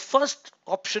 So the first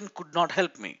option could not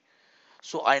help me.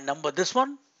 So I number this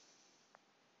one.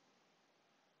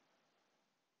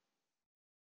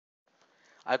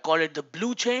 I call it the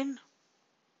blue chain.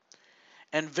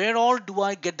 And where all do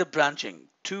I get the branching?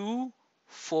 2,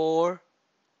 4,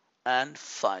 and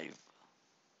 5.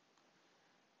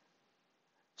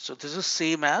 So this is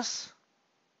same as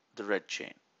the red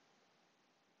chain.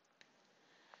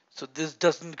 So this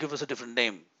doesn't give us a different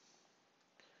name.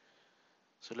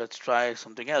 So let's try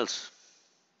something else.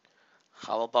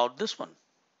 How about this one?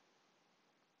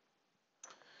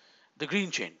 The green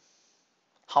chain.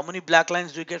 How many black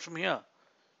lines do you get from here?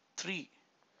 3.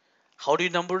 How do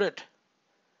you number it?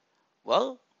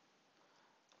 Well,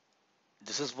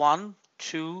 this is 1,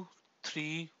 2,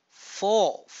 3,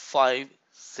 4, 5,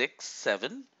 6,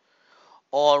 7,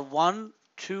 or 1,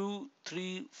 2,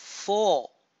 3, 4,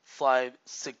 5,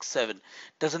 6, 7.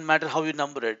 Doesn't matter how you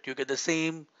number it, you get the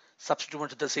same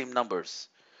substituents with the same numbers.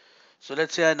 So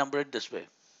let's say I number it this way.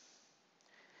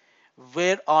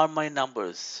 Where are my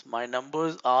numbers? My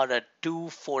numbers are at 2,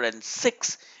 4, and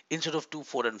 6 instead of 2,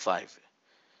 4, and 5.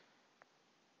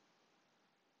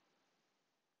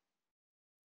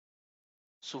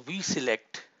 So we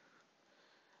select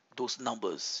those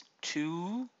numbers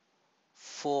 2,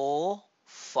 4,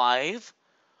 5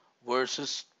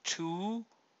 versus 2,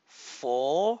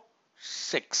 4,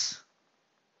 6.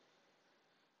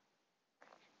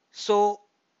 So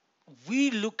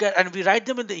we look at and we write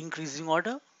them in the increasing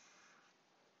order.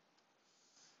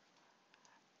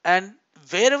 And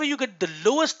wherever you get the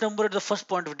lowest number at the first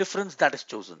point of difference, that is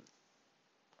chosen.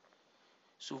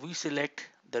 So we select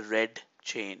the red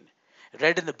chain.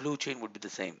 Red and the blue chain would be the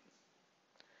same.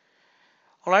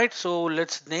 All right, so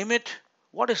let's name it.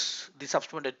 What is the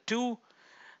substituent at 2?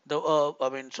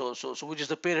 So which is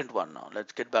the parent one now?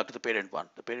 Let's get back to the parent one.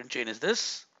 The parent chain is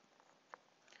this.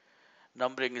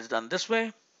 Numbering is done this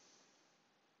way.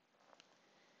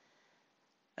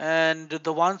 And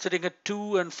the one sitting at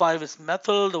 2 and 5 is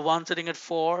methyl. The one sitting at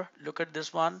 4, look at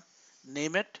this one,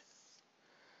 name it.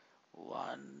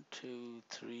 1, 2,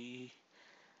 3.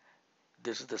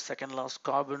 This is the second last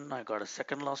carbon. I got a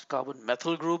second last carbon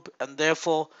methyl group, and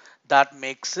therefore that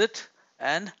makes it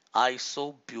an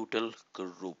isobutyl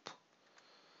group.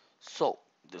 So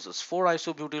this is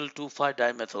 4-isobutyl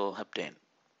 2,5-dimethyl-heptane.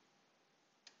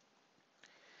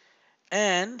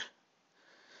 And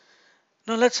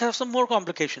now let's have some more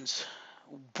complications.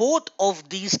 Both of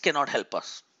these cannot help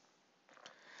us.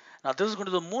 Now this is going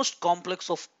to be the most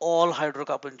complex of all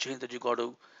hydrocarbon chains that you got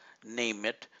to name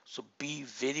it. So be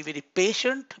very, very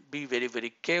patient, be very,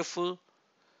 very careful.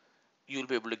 You'll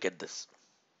be able to get this.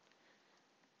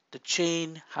 The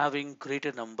chain having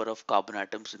greater number of carbon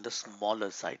atoms in the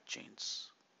smaller side chains.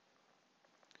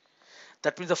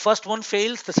 That means the first one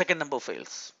fails, the second number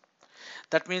fails.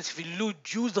 That means if we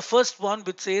use the first one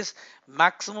which says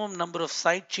maximum number of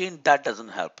side chain, that doesn't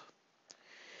help.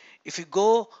 If you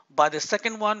go by the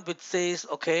second one which says,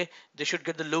 okay, they should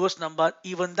get the lowest number,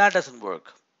 even that doesn't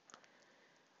work.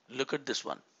 Look at this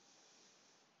one.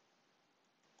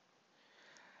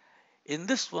 In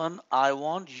this one, I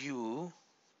want you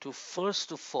to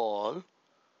first of all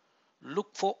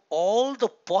look for all the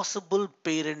possible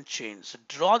parent chains.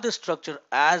 Draw the structure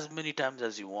as many times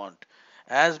as you want,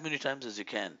 as many times as you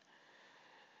can.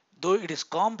 Though it is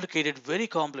complicated, very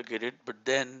complicated, but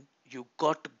then you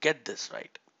got to get this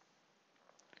right.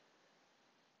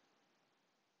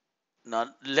 Now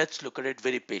let's look at it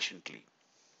very patiently.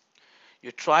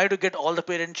 You try to get all the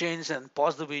parent chains and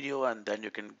pause the video and then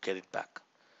you can get it back.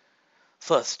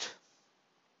 First,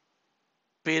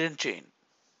 parent chain,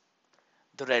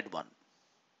 the red one.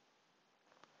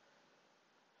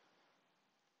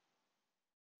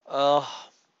 Uh,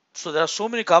 so there are so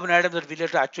many carbon atoms that we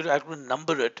have to actually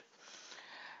number it.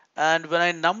 And when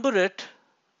I number it,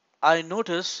 I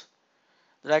notice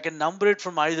that I can number it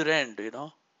from either end.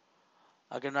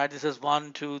 I can write this as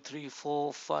 1, 2, 3,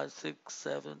 4, 5, 6,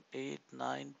 7, 8,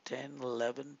 9, 10,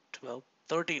 11, 12,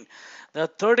 13. There are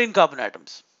 13 carbon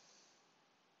atoms.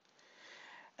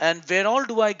 And where all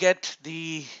do I get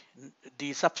the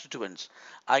substituents?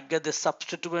 I get the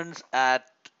substituents at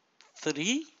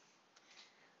 3,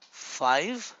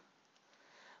 5,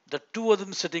 the two of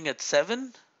them sitting at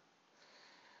 7,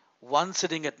 one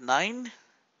sitting at 9,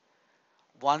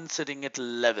 one sitting at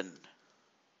 11.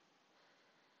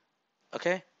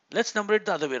 Okay, let's number it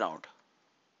the other way around.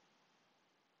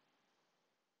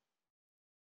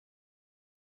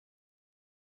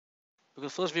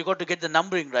 Because first we got to get the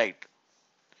numbering right.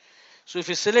 So if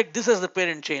you select this as the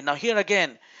parent chain, now here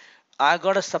again, I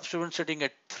got a substituent sitting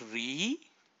at 3,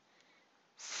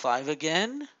 5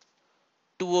 again,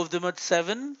 two of them at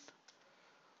 7,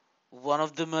 one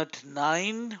of them at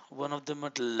 9, one of them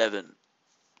at 11.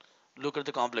 Look at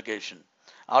the complication.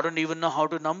 I don't even know how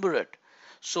to number it.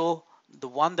 So the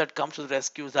one that comes to the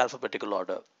rescue is alphabetical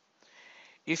order.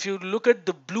 If you look at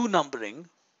the blue numbering,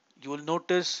 you will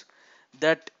notice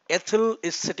that ethyl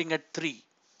is sitting at 3.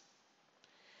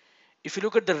 If you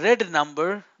look at the red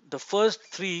number, the first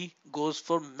 3 goes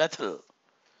for methyl.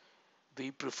 We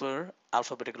prefer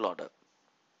alphabetical order.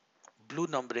 Blue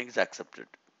numbering is accepted.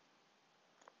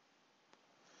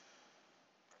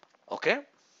 Okay.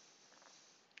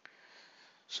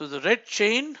 So the red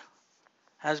chain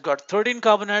has got 13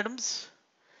 carbon atoms.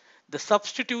 The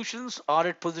substitutions are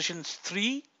at positions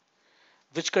 3,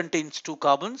 which contains 2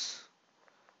 carbons.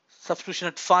 Substitution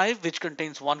at 5, which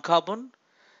contains 1 carbon.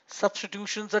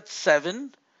 Substitutions at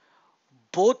 7,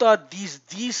 both are these.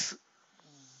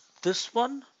 This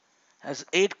one has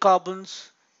 8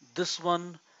 carbons. This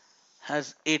one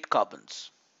has 8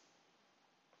 carbons.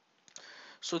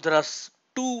 So there are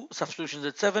 2 substitutions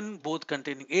at 7, both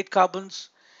containing 8 carbons.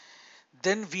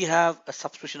 Then we have a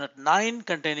substitution at 9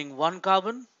 containing 1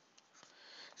 carbon.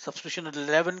 Substitution at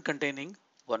 11 containing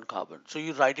 1 carbon. So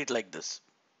you write it like this.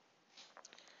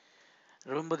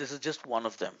 Remember, this is just one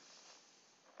of them.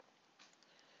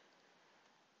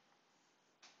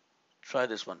 Try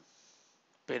this one,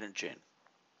 parent chain.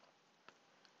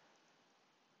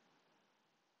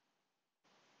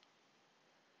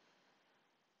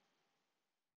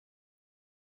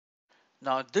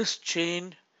 Now this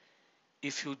chain,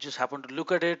 if you just happen to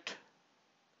look at it,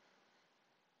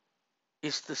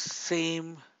 is the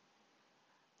same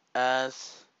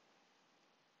as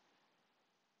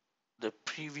the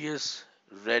previous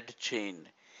red chain.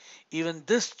 Even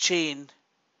this chain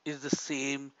is the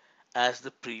same as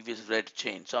the previous red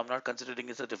chain. So I'm not considering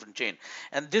it's a different chain.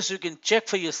 And this you can check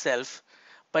for yourself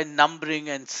by numbering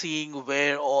and seeing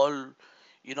where all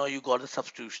you got the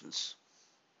substitutions.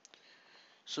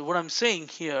 So what I'm saying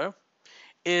here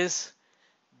is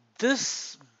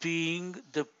this being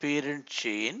the parent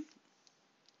chain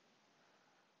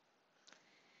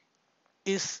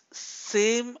is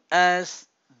same as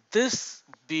this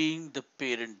being the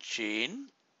parent chain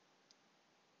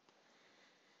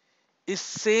is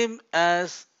same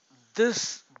as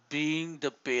this being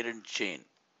the parent chain.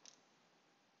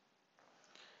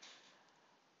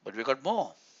 But we got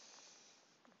more.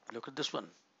 Look at this one.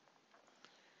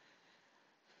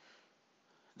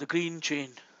 The green chain.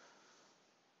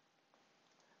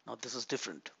 Now this is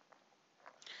different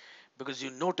because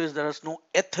you notice there is no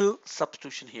ethyl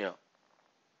substitution here.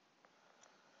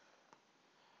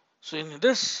 So in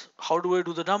this, how do I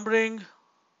do the numbering?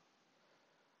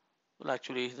 Well,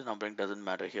 actually, the numbering doesn't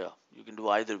matter here. You can do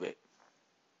either way.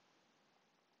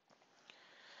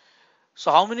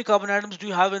 So how many carbon atoms do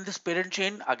you have in this parent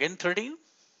chain? Again, 13.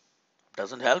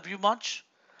 Doesn't help you much.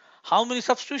 How many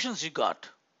substitutions you got?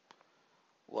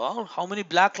 Well, how many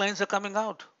black lines are coming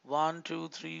out? 1, 2,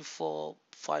 3, 4,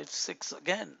 5, 6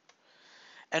 again.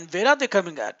 And where are they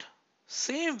coming at?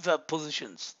 Same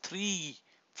positions. 3,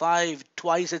 5,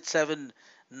 twice at 7,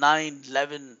 9,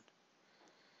 11.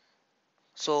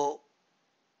 So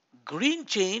green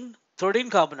chain, 13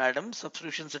 carbon atoms,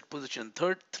 substitutions at position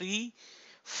 3,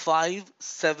 5,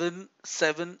 7,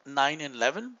 7, 9, and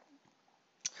 11.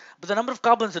 But the number of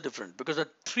carbons are different because at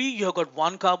 3 you have got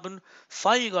 1 carbon,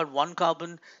 5 you got 1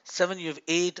 carbon, 7 you have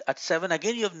 8, at 7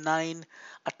 again you have 9,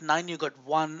 at 9 you got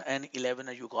 1, and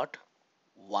 11 you got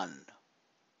 1.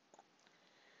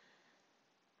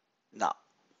 Now,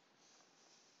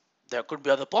 there could be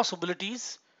other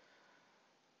possibilities,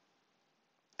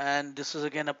 and this is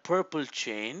again a purple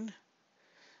chain.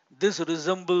 This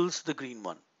resembles the green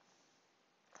one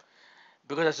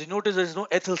because as you notice there is no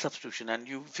ethyl substitution, and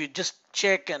if you just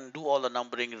check and do all the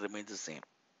numbering, it remains the same.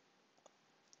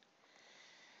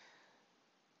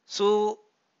 So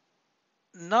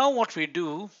now what we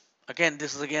do, again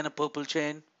this is again a purple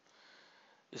chain,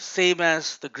 same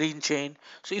as the green chain.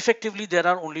 So effectively there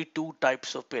are only two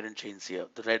types of parent chains here,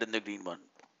 the red and the green one.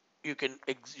 You can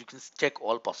check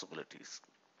all possibilities.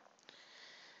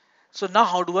 So now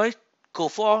how do I go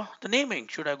for the naming?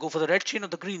 Should I go for the red chain or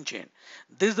the green chain?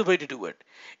 This is the way to do it.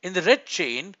 In the red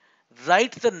chain,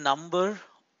 write the number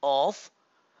of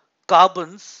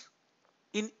carbons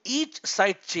in each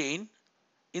side chain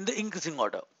in the increasing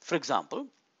order. For example,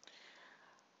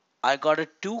 I got a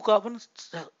 2 carbon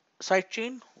side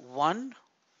chain, 1,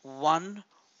 1,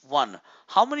 1.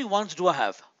 How many ones do I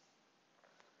have?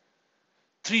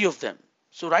 3 of them.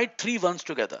 So write 3 ones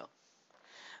together.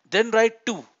 Then write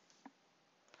 2.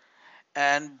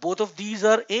 And both of these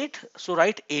are 8. So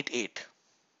write 8, 8.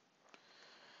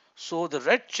 So the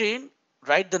red chain,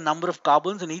 write the number of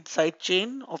carbons in each side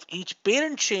chain of each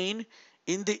parent chain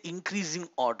in the increasing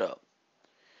order.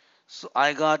 So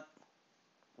I got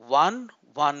 1,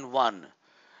 1, 1.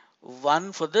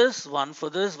 1 for this, 1 for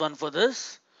this, 1 for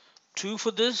this, 2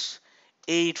 for this,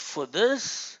 8 for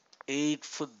this, 8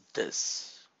 for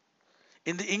this.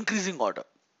 In the increasing order.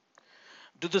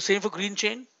 Do the same for green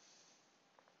chain.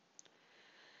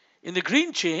 In the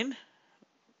green chain,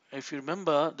 if you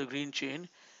remember the green chain,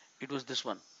 it was this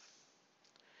one.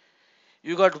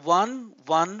 You got 1,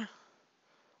 1,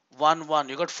 1, 1.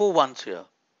 You got 4 ones here.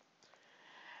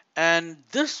 And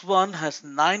this one has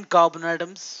 9 carbon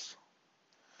atoms.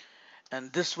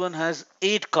 And this one has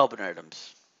 8 carbon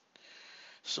atoms.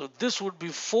 So this would be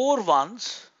 4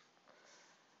 ones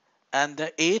and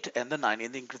the 8 and the 9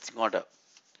 in the increasing order.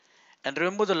 And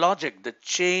remember the logic, the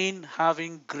chain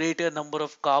having greater number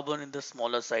of carbon in the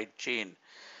smaller side chain.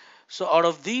 So out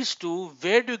of these two,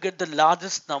 where do you get the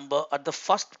largest number at the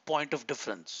first point of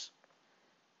difference?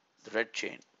 The red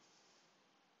chain.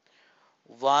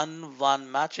 1,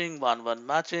 1 matching, 1, 1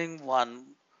 matching,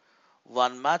 1,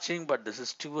 1 matching, but this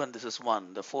is 2 and this is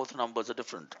 1. The fourth numbers are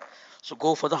different. So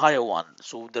go for the higher one.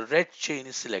 So the red chain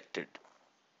is selected.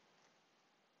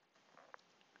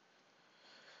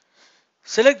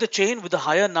 Select the chain with the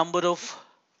higher number at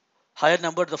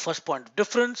the first point of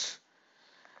difference.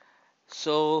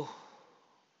 So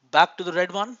back to the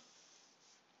red one.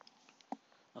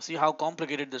 Now see how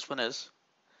complicated this one is.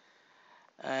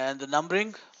 And the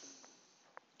numbering.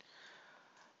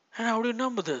 And how do you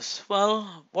number this?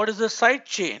 Well, what is the side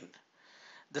chain?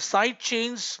 The side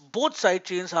chains, both side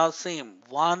chains are same.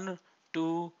 1,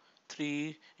 2,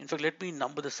 3. In fact, let me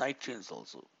number the side chains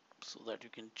also so that you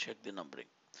can check the numbering.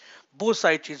 Both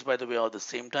side chains, by the way, are the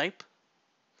same type.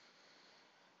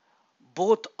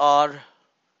 Both are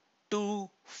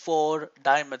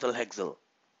 2,4-dimethylhexyl.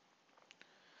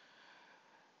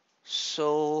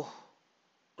 So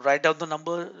write down the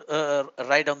number,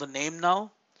 write down the name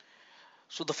now.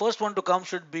 So the first one to come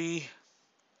should be,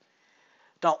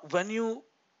 now when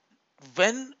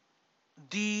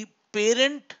the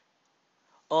parent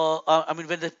I mean,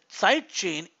 when the side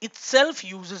chain itself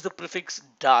uses the prefix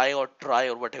di or tri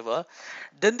or whatever,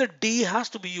 then the D has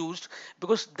to be used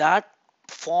because that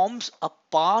forms a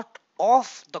part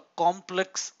of the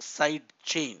complex side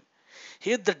chain.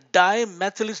 Here, the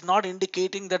dimethyl is not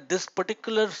indicating that this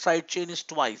particular side chain is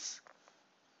twice.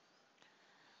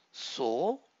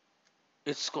 So,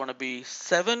 it's going to be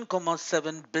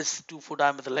 7,7 bis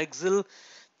 2,4-dimethyl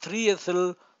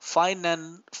 3-ethyl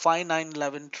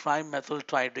 5,9,11 trimethyl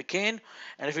tridecane,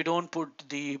 and if you don't put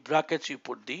the brackets, you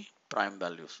put the prime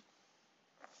values.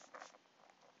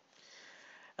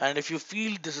 And if you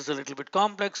feel this is a little bit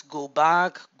complex, go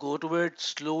back, go to it,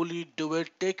 slowly do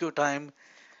it, take your time,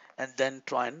 and then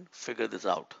try and figure this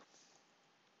out.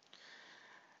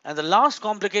 And the last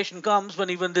complication comes when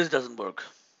even this doesn't work.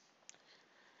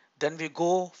 Then we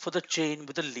go for the chain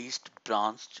with the least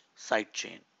branched side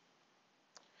chain.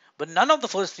 But none of the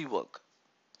first three work.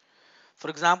 For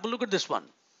example, look at this one.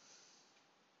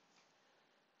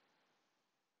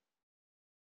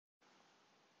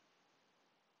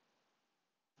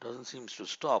 Doesn't seem to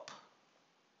stop.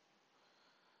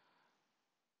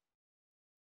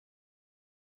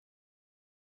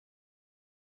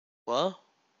 Well,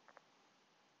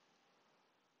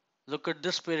 look at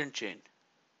this parent chain,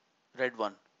 red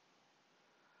one.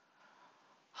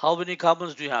 How many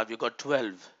carbons do you have? You got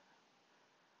 12.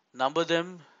 Number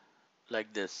them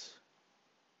like this.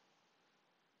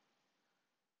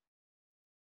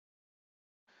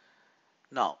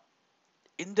 Now,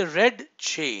 in the red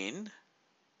chain,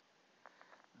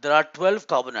 there are 12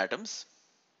 carbon atoms,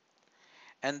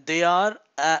 and they are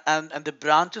and the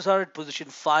branches are at position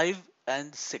 5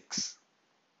 and 6.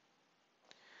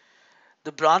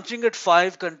 The branching at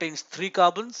 5 contains 3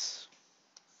 carbons.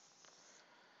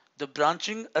 The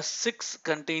branching at 6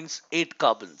 contains 8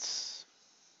 carbons.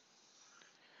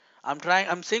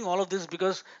 I'm saying all of this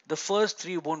because the first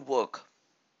 3 won't work.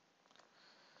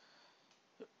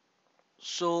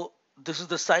 So this is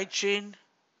the side chain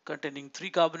containing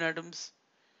 3 carbon atoms.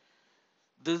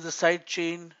 This is the side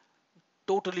chain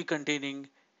totally containing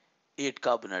 8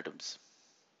 carbon atoms.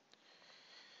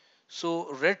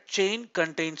 So red chain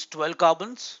contains 12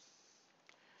 carbons.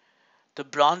 The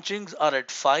branchings are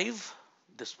at 5,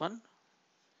 this one,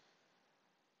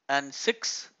 and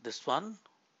 6, this one.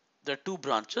 There are 2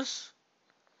 branches.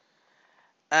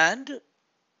 And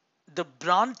the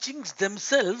branchings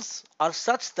themselves are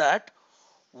such that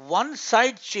one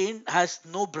side chain has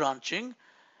no branching,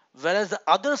 whereas the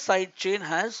other side chain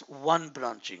has one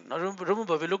branching. Now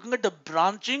remember, we're looking at the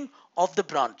branching of the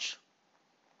branch.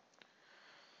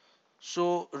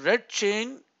 So red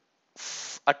chain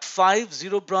at 5,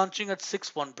 0 branching, at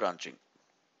 6, 1 branching.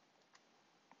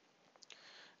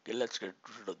 Okay, let's get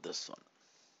rid of this one.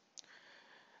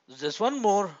 There's one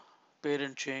more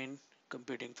parent chain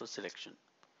competing for selection.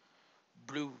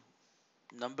 Blue,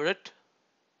 number it.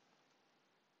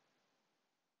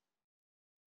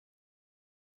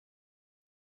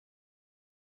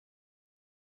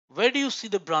 Where do you see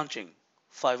the branching?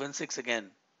 5 and 6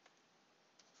 again.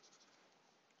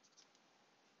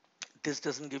 This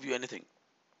doesn't give you anything.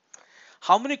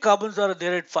 How many carbons are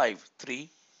there at 5? 3.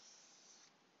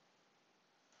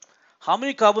 How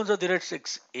many carbons are there at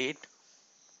 6? 8.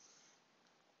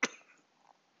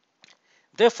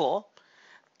 Therefore,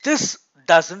 this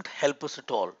doesn't help us at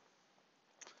all.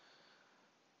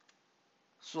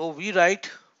 So we write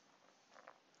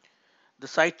the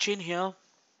side chain here.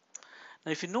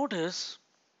 Now if you notice,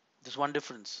 there's one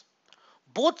difference.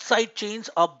 Both side chains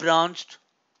are branched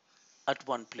at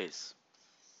one place.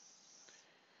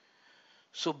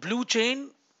 So blue chain,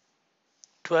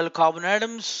 12 carbon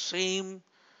atoms, same.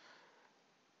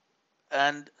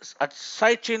 And at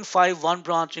side chain 5, 1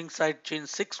 branching, side chain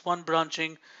 6, 1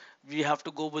 branching. We have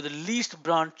to go with the least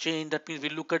branch chain. That means we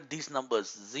look at these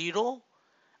numbers 0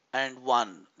 and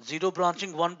 1. 0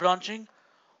 branching, 1 branching,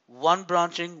 1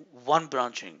 branching, 1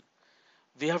 branching.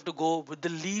 We have to go with the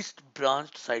least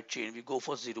branched side chain. We go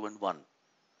for 0 and 1.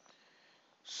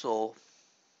 So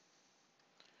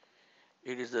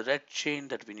it is the red chain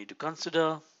that we need to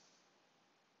consider.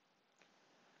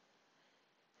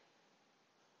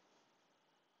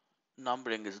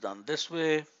 Numbering is done this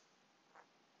way.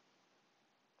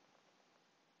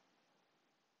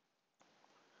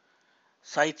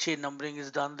 Side chain numbering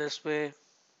is done this way.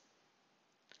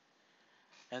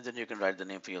 And then you can write the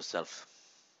name for yourself.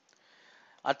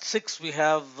 At 6 we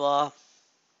have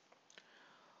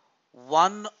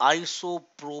 1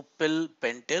 isopropyl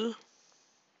pentyl,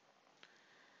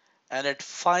 and at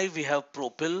 5 we have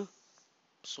propyl,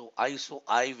 So iso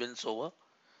I wins over.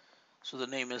 So the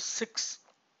name is 6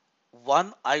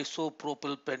 1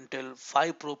 isopropyl pentyl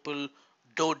 5 propyl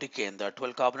dodecane. There are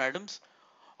 12 carbon atoms.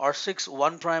 Or 6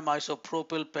 1 prime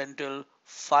isopropyl pentyl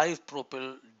 5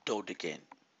 propyl dodecane.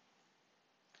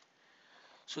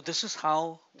 So this is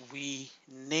how we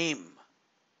name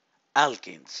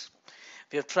alkanes.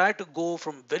 We have tried to go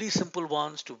from very simple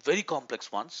ones to very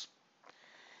complex ones,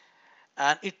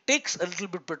 and it takes a little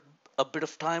bit a bit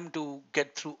of time to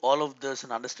get through all of this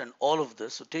and understand all of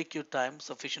this. So take your time,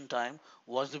 sufficient time,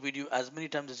 watch the video as many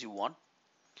times as you want.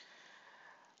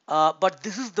 But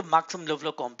this is the maximum level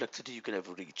of complexity you can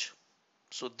ever reach.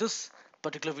 So this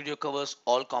particular video covers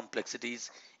all complexities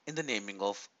in the naming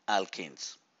of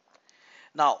alkanes.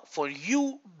 Now, for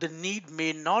you, the need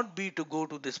may not be to go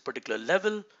to this particular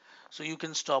level, so you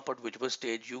can stop at whichever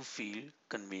stage you feel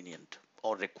convenient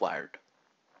or required.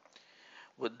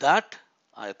 With that,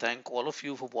 I thank all of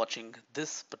you for watching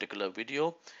this particular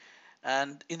video,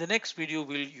 and in the next video,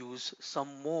 we'll use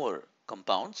some more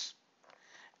compounds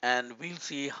and we'll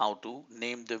see how to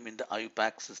name them in the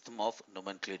IUPAC system of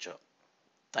nomenclature.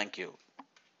 Thank you.